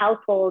and the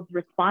household's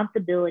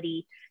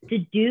responsibility to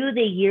do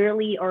the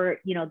yearly, or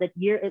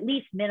at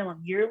least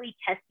minimum yearly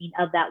testing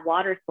of that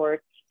water source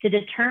to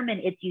determine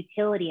its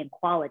utility and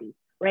quality.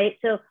 Right.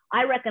 So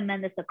I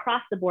recommend this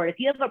across the board. If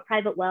you have a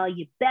private well,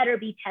 you better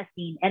be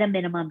testing at a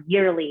minimum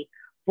yearly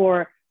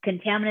for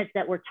contaminants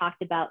that were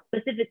talked about,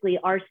 specifically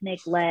arsenic,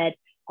 lead,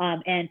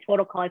 and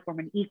total coliform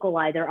and E.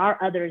 coli. There are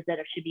others that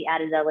should be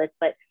added to that list,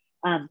 but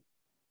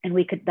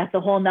that's a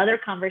whole nother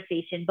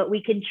conversation. But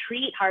we can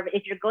treat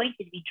if you're going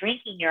to be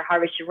drinking your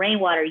harvested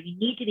rainwater, you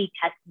need to be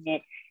testing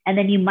it. And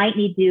then you might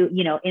need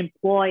to,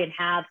 employ and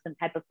have some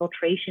type of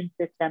filtration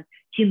system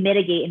to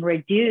mitigate and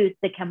reduce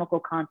the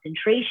chemical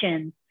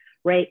concentrations,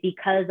 right?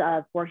 Because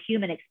for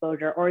human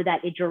exposure or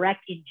that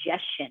direct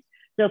ingestion.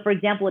 So for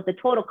example, with the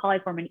total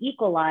coliform and E.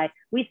 coli,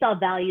 we saw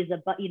values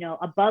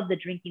above the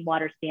drinking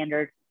water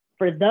standard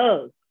for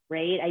those,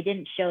 right? I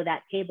didn't show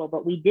that table,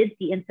 but we did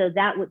see. And so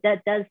that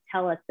does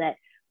tell us that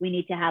we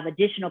need to have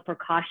additional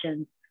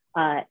precautions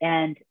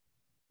and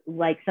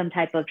like some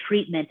type of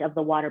treatment of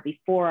the water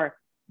before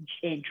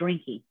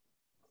drinking.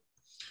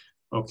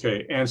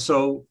 Okay, and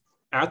so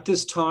at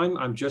this time,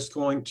 I'm just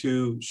going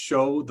to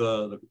show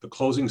the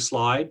closing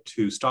slide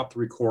to stop the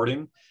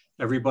recording.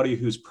 Everybody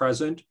who's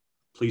present,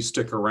 please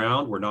stick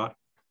around. As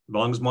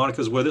long as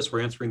Monica's with us,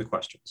 we're answering the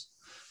questions.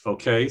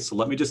 Okay, so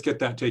let me just get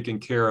that taken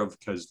care of,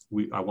 because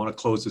I want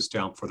to close this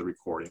down for the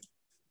recording.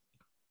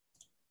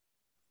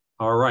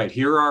 All right,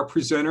 here are our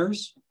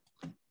presenters,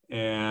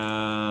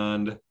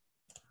 and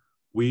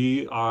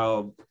we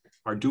are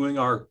doing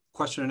our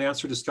question and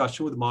answer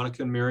discussion with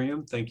Monica and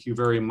Miriam. Thank you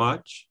very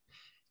much.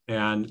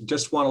 And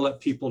just want to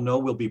let people know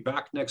we'll be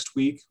back next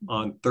week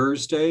on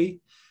Thursday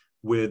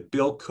with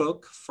Bill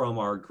Cook from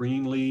our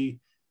Greenlee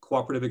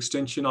Cooperative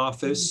Extension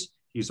Office.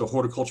 He's a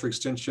horticulture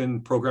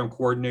extension program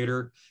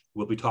coordinator.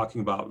 We'll be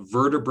talking about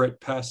vertebrate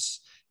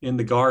pests in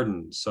the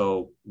garden,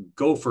 so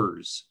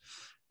gophers.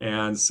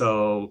 And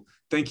so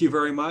thank you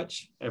very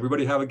much.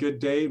 Everybody have a good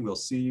day, and we'll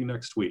see you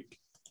next week.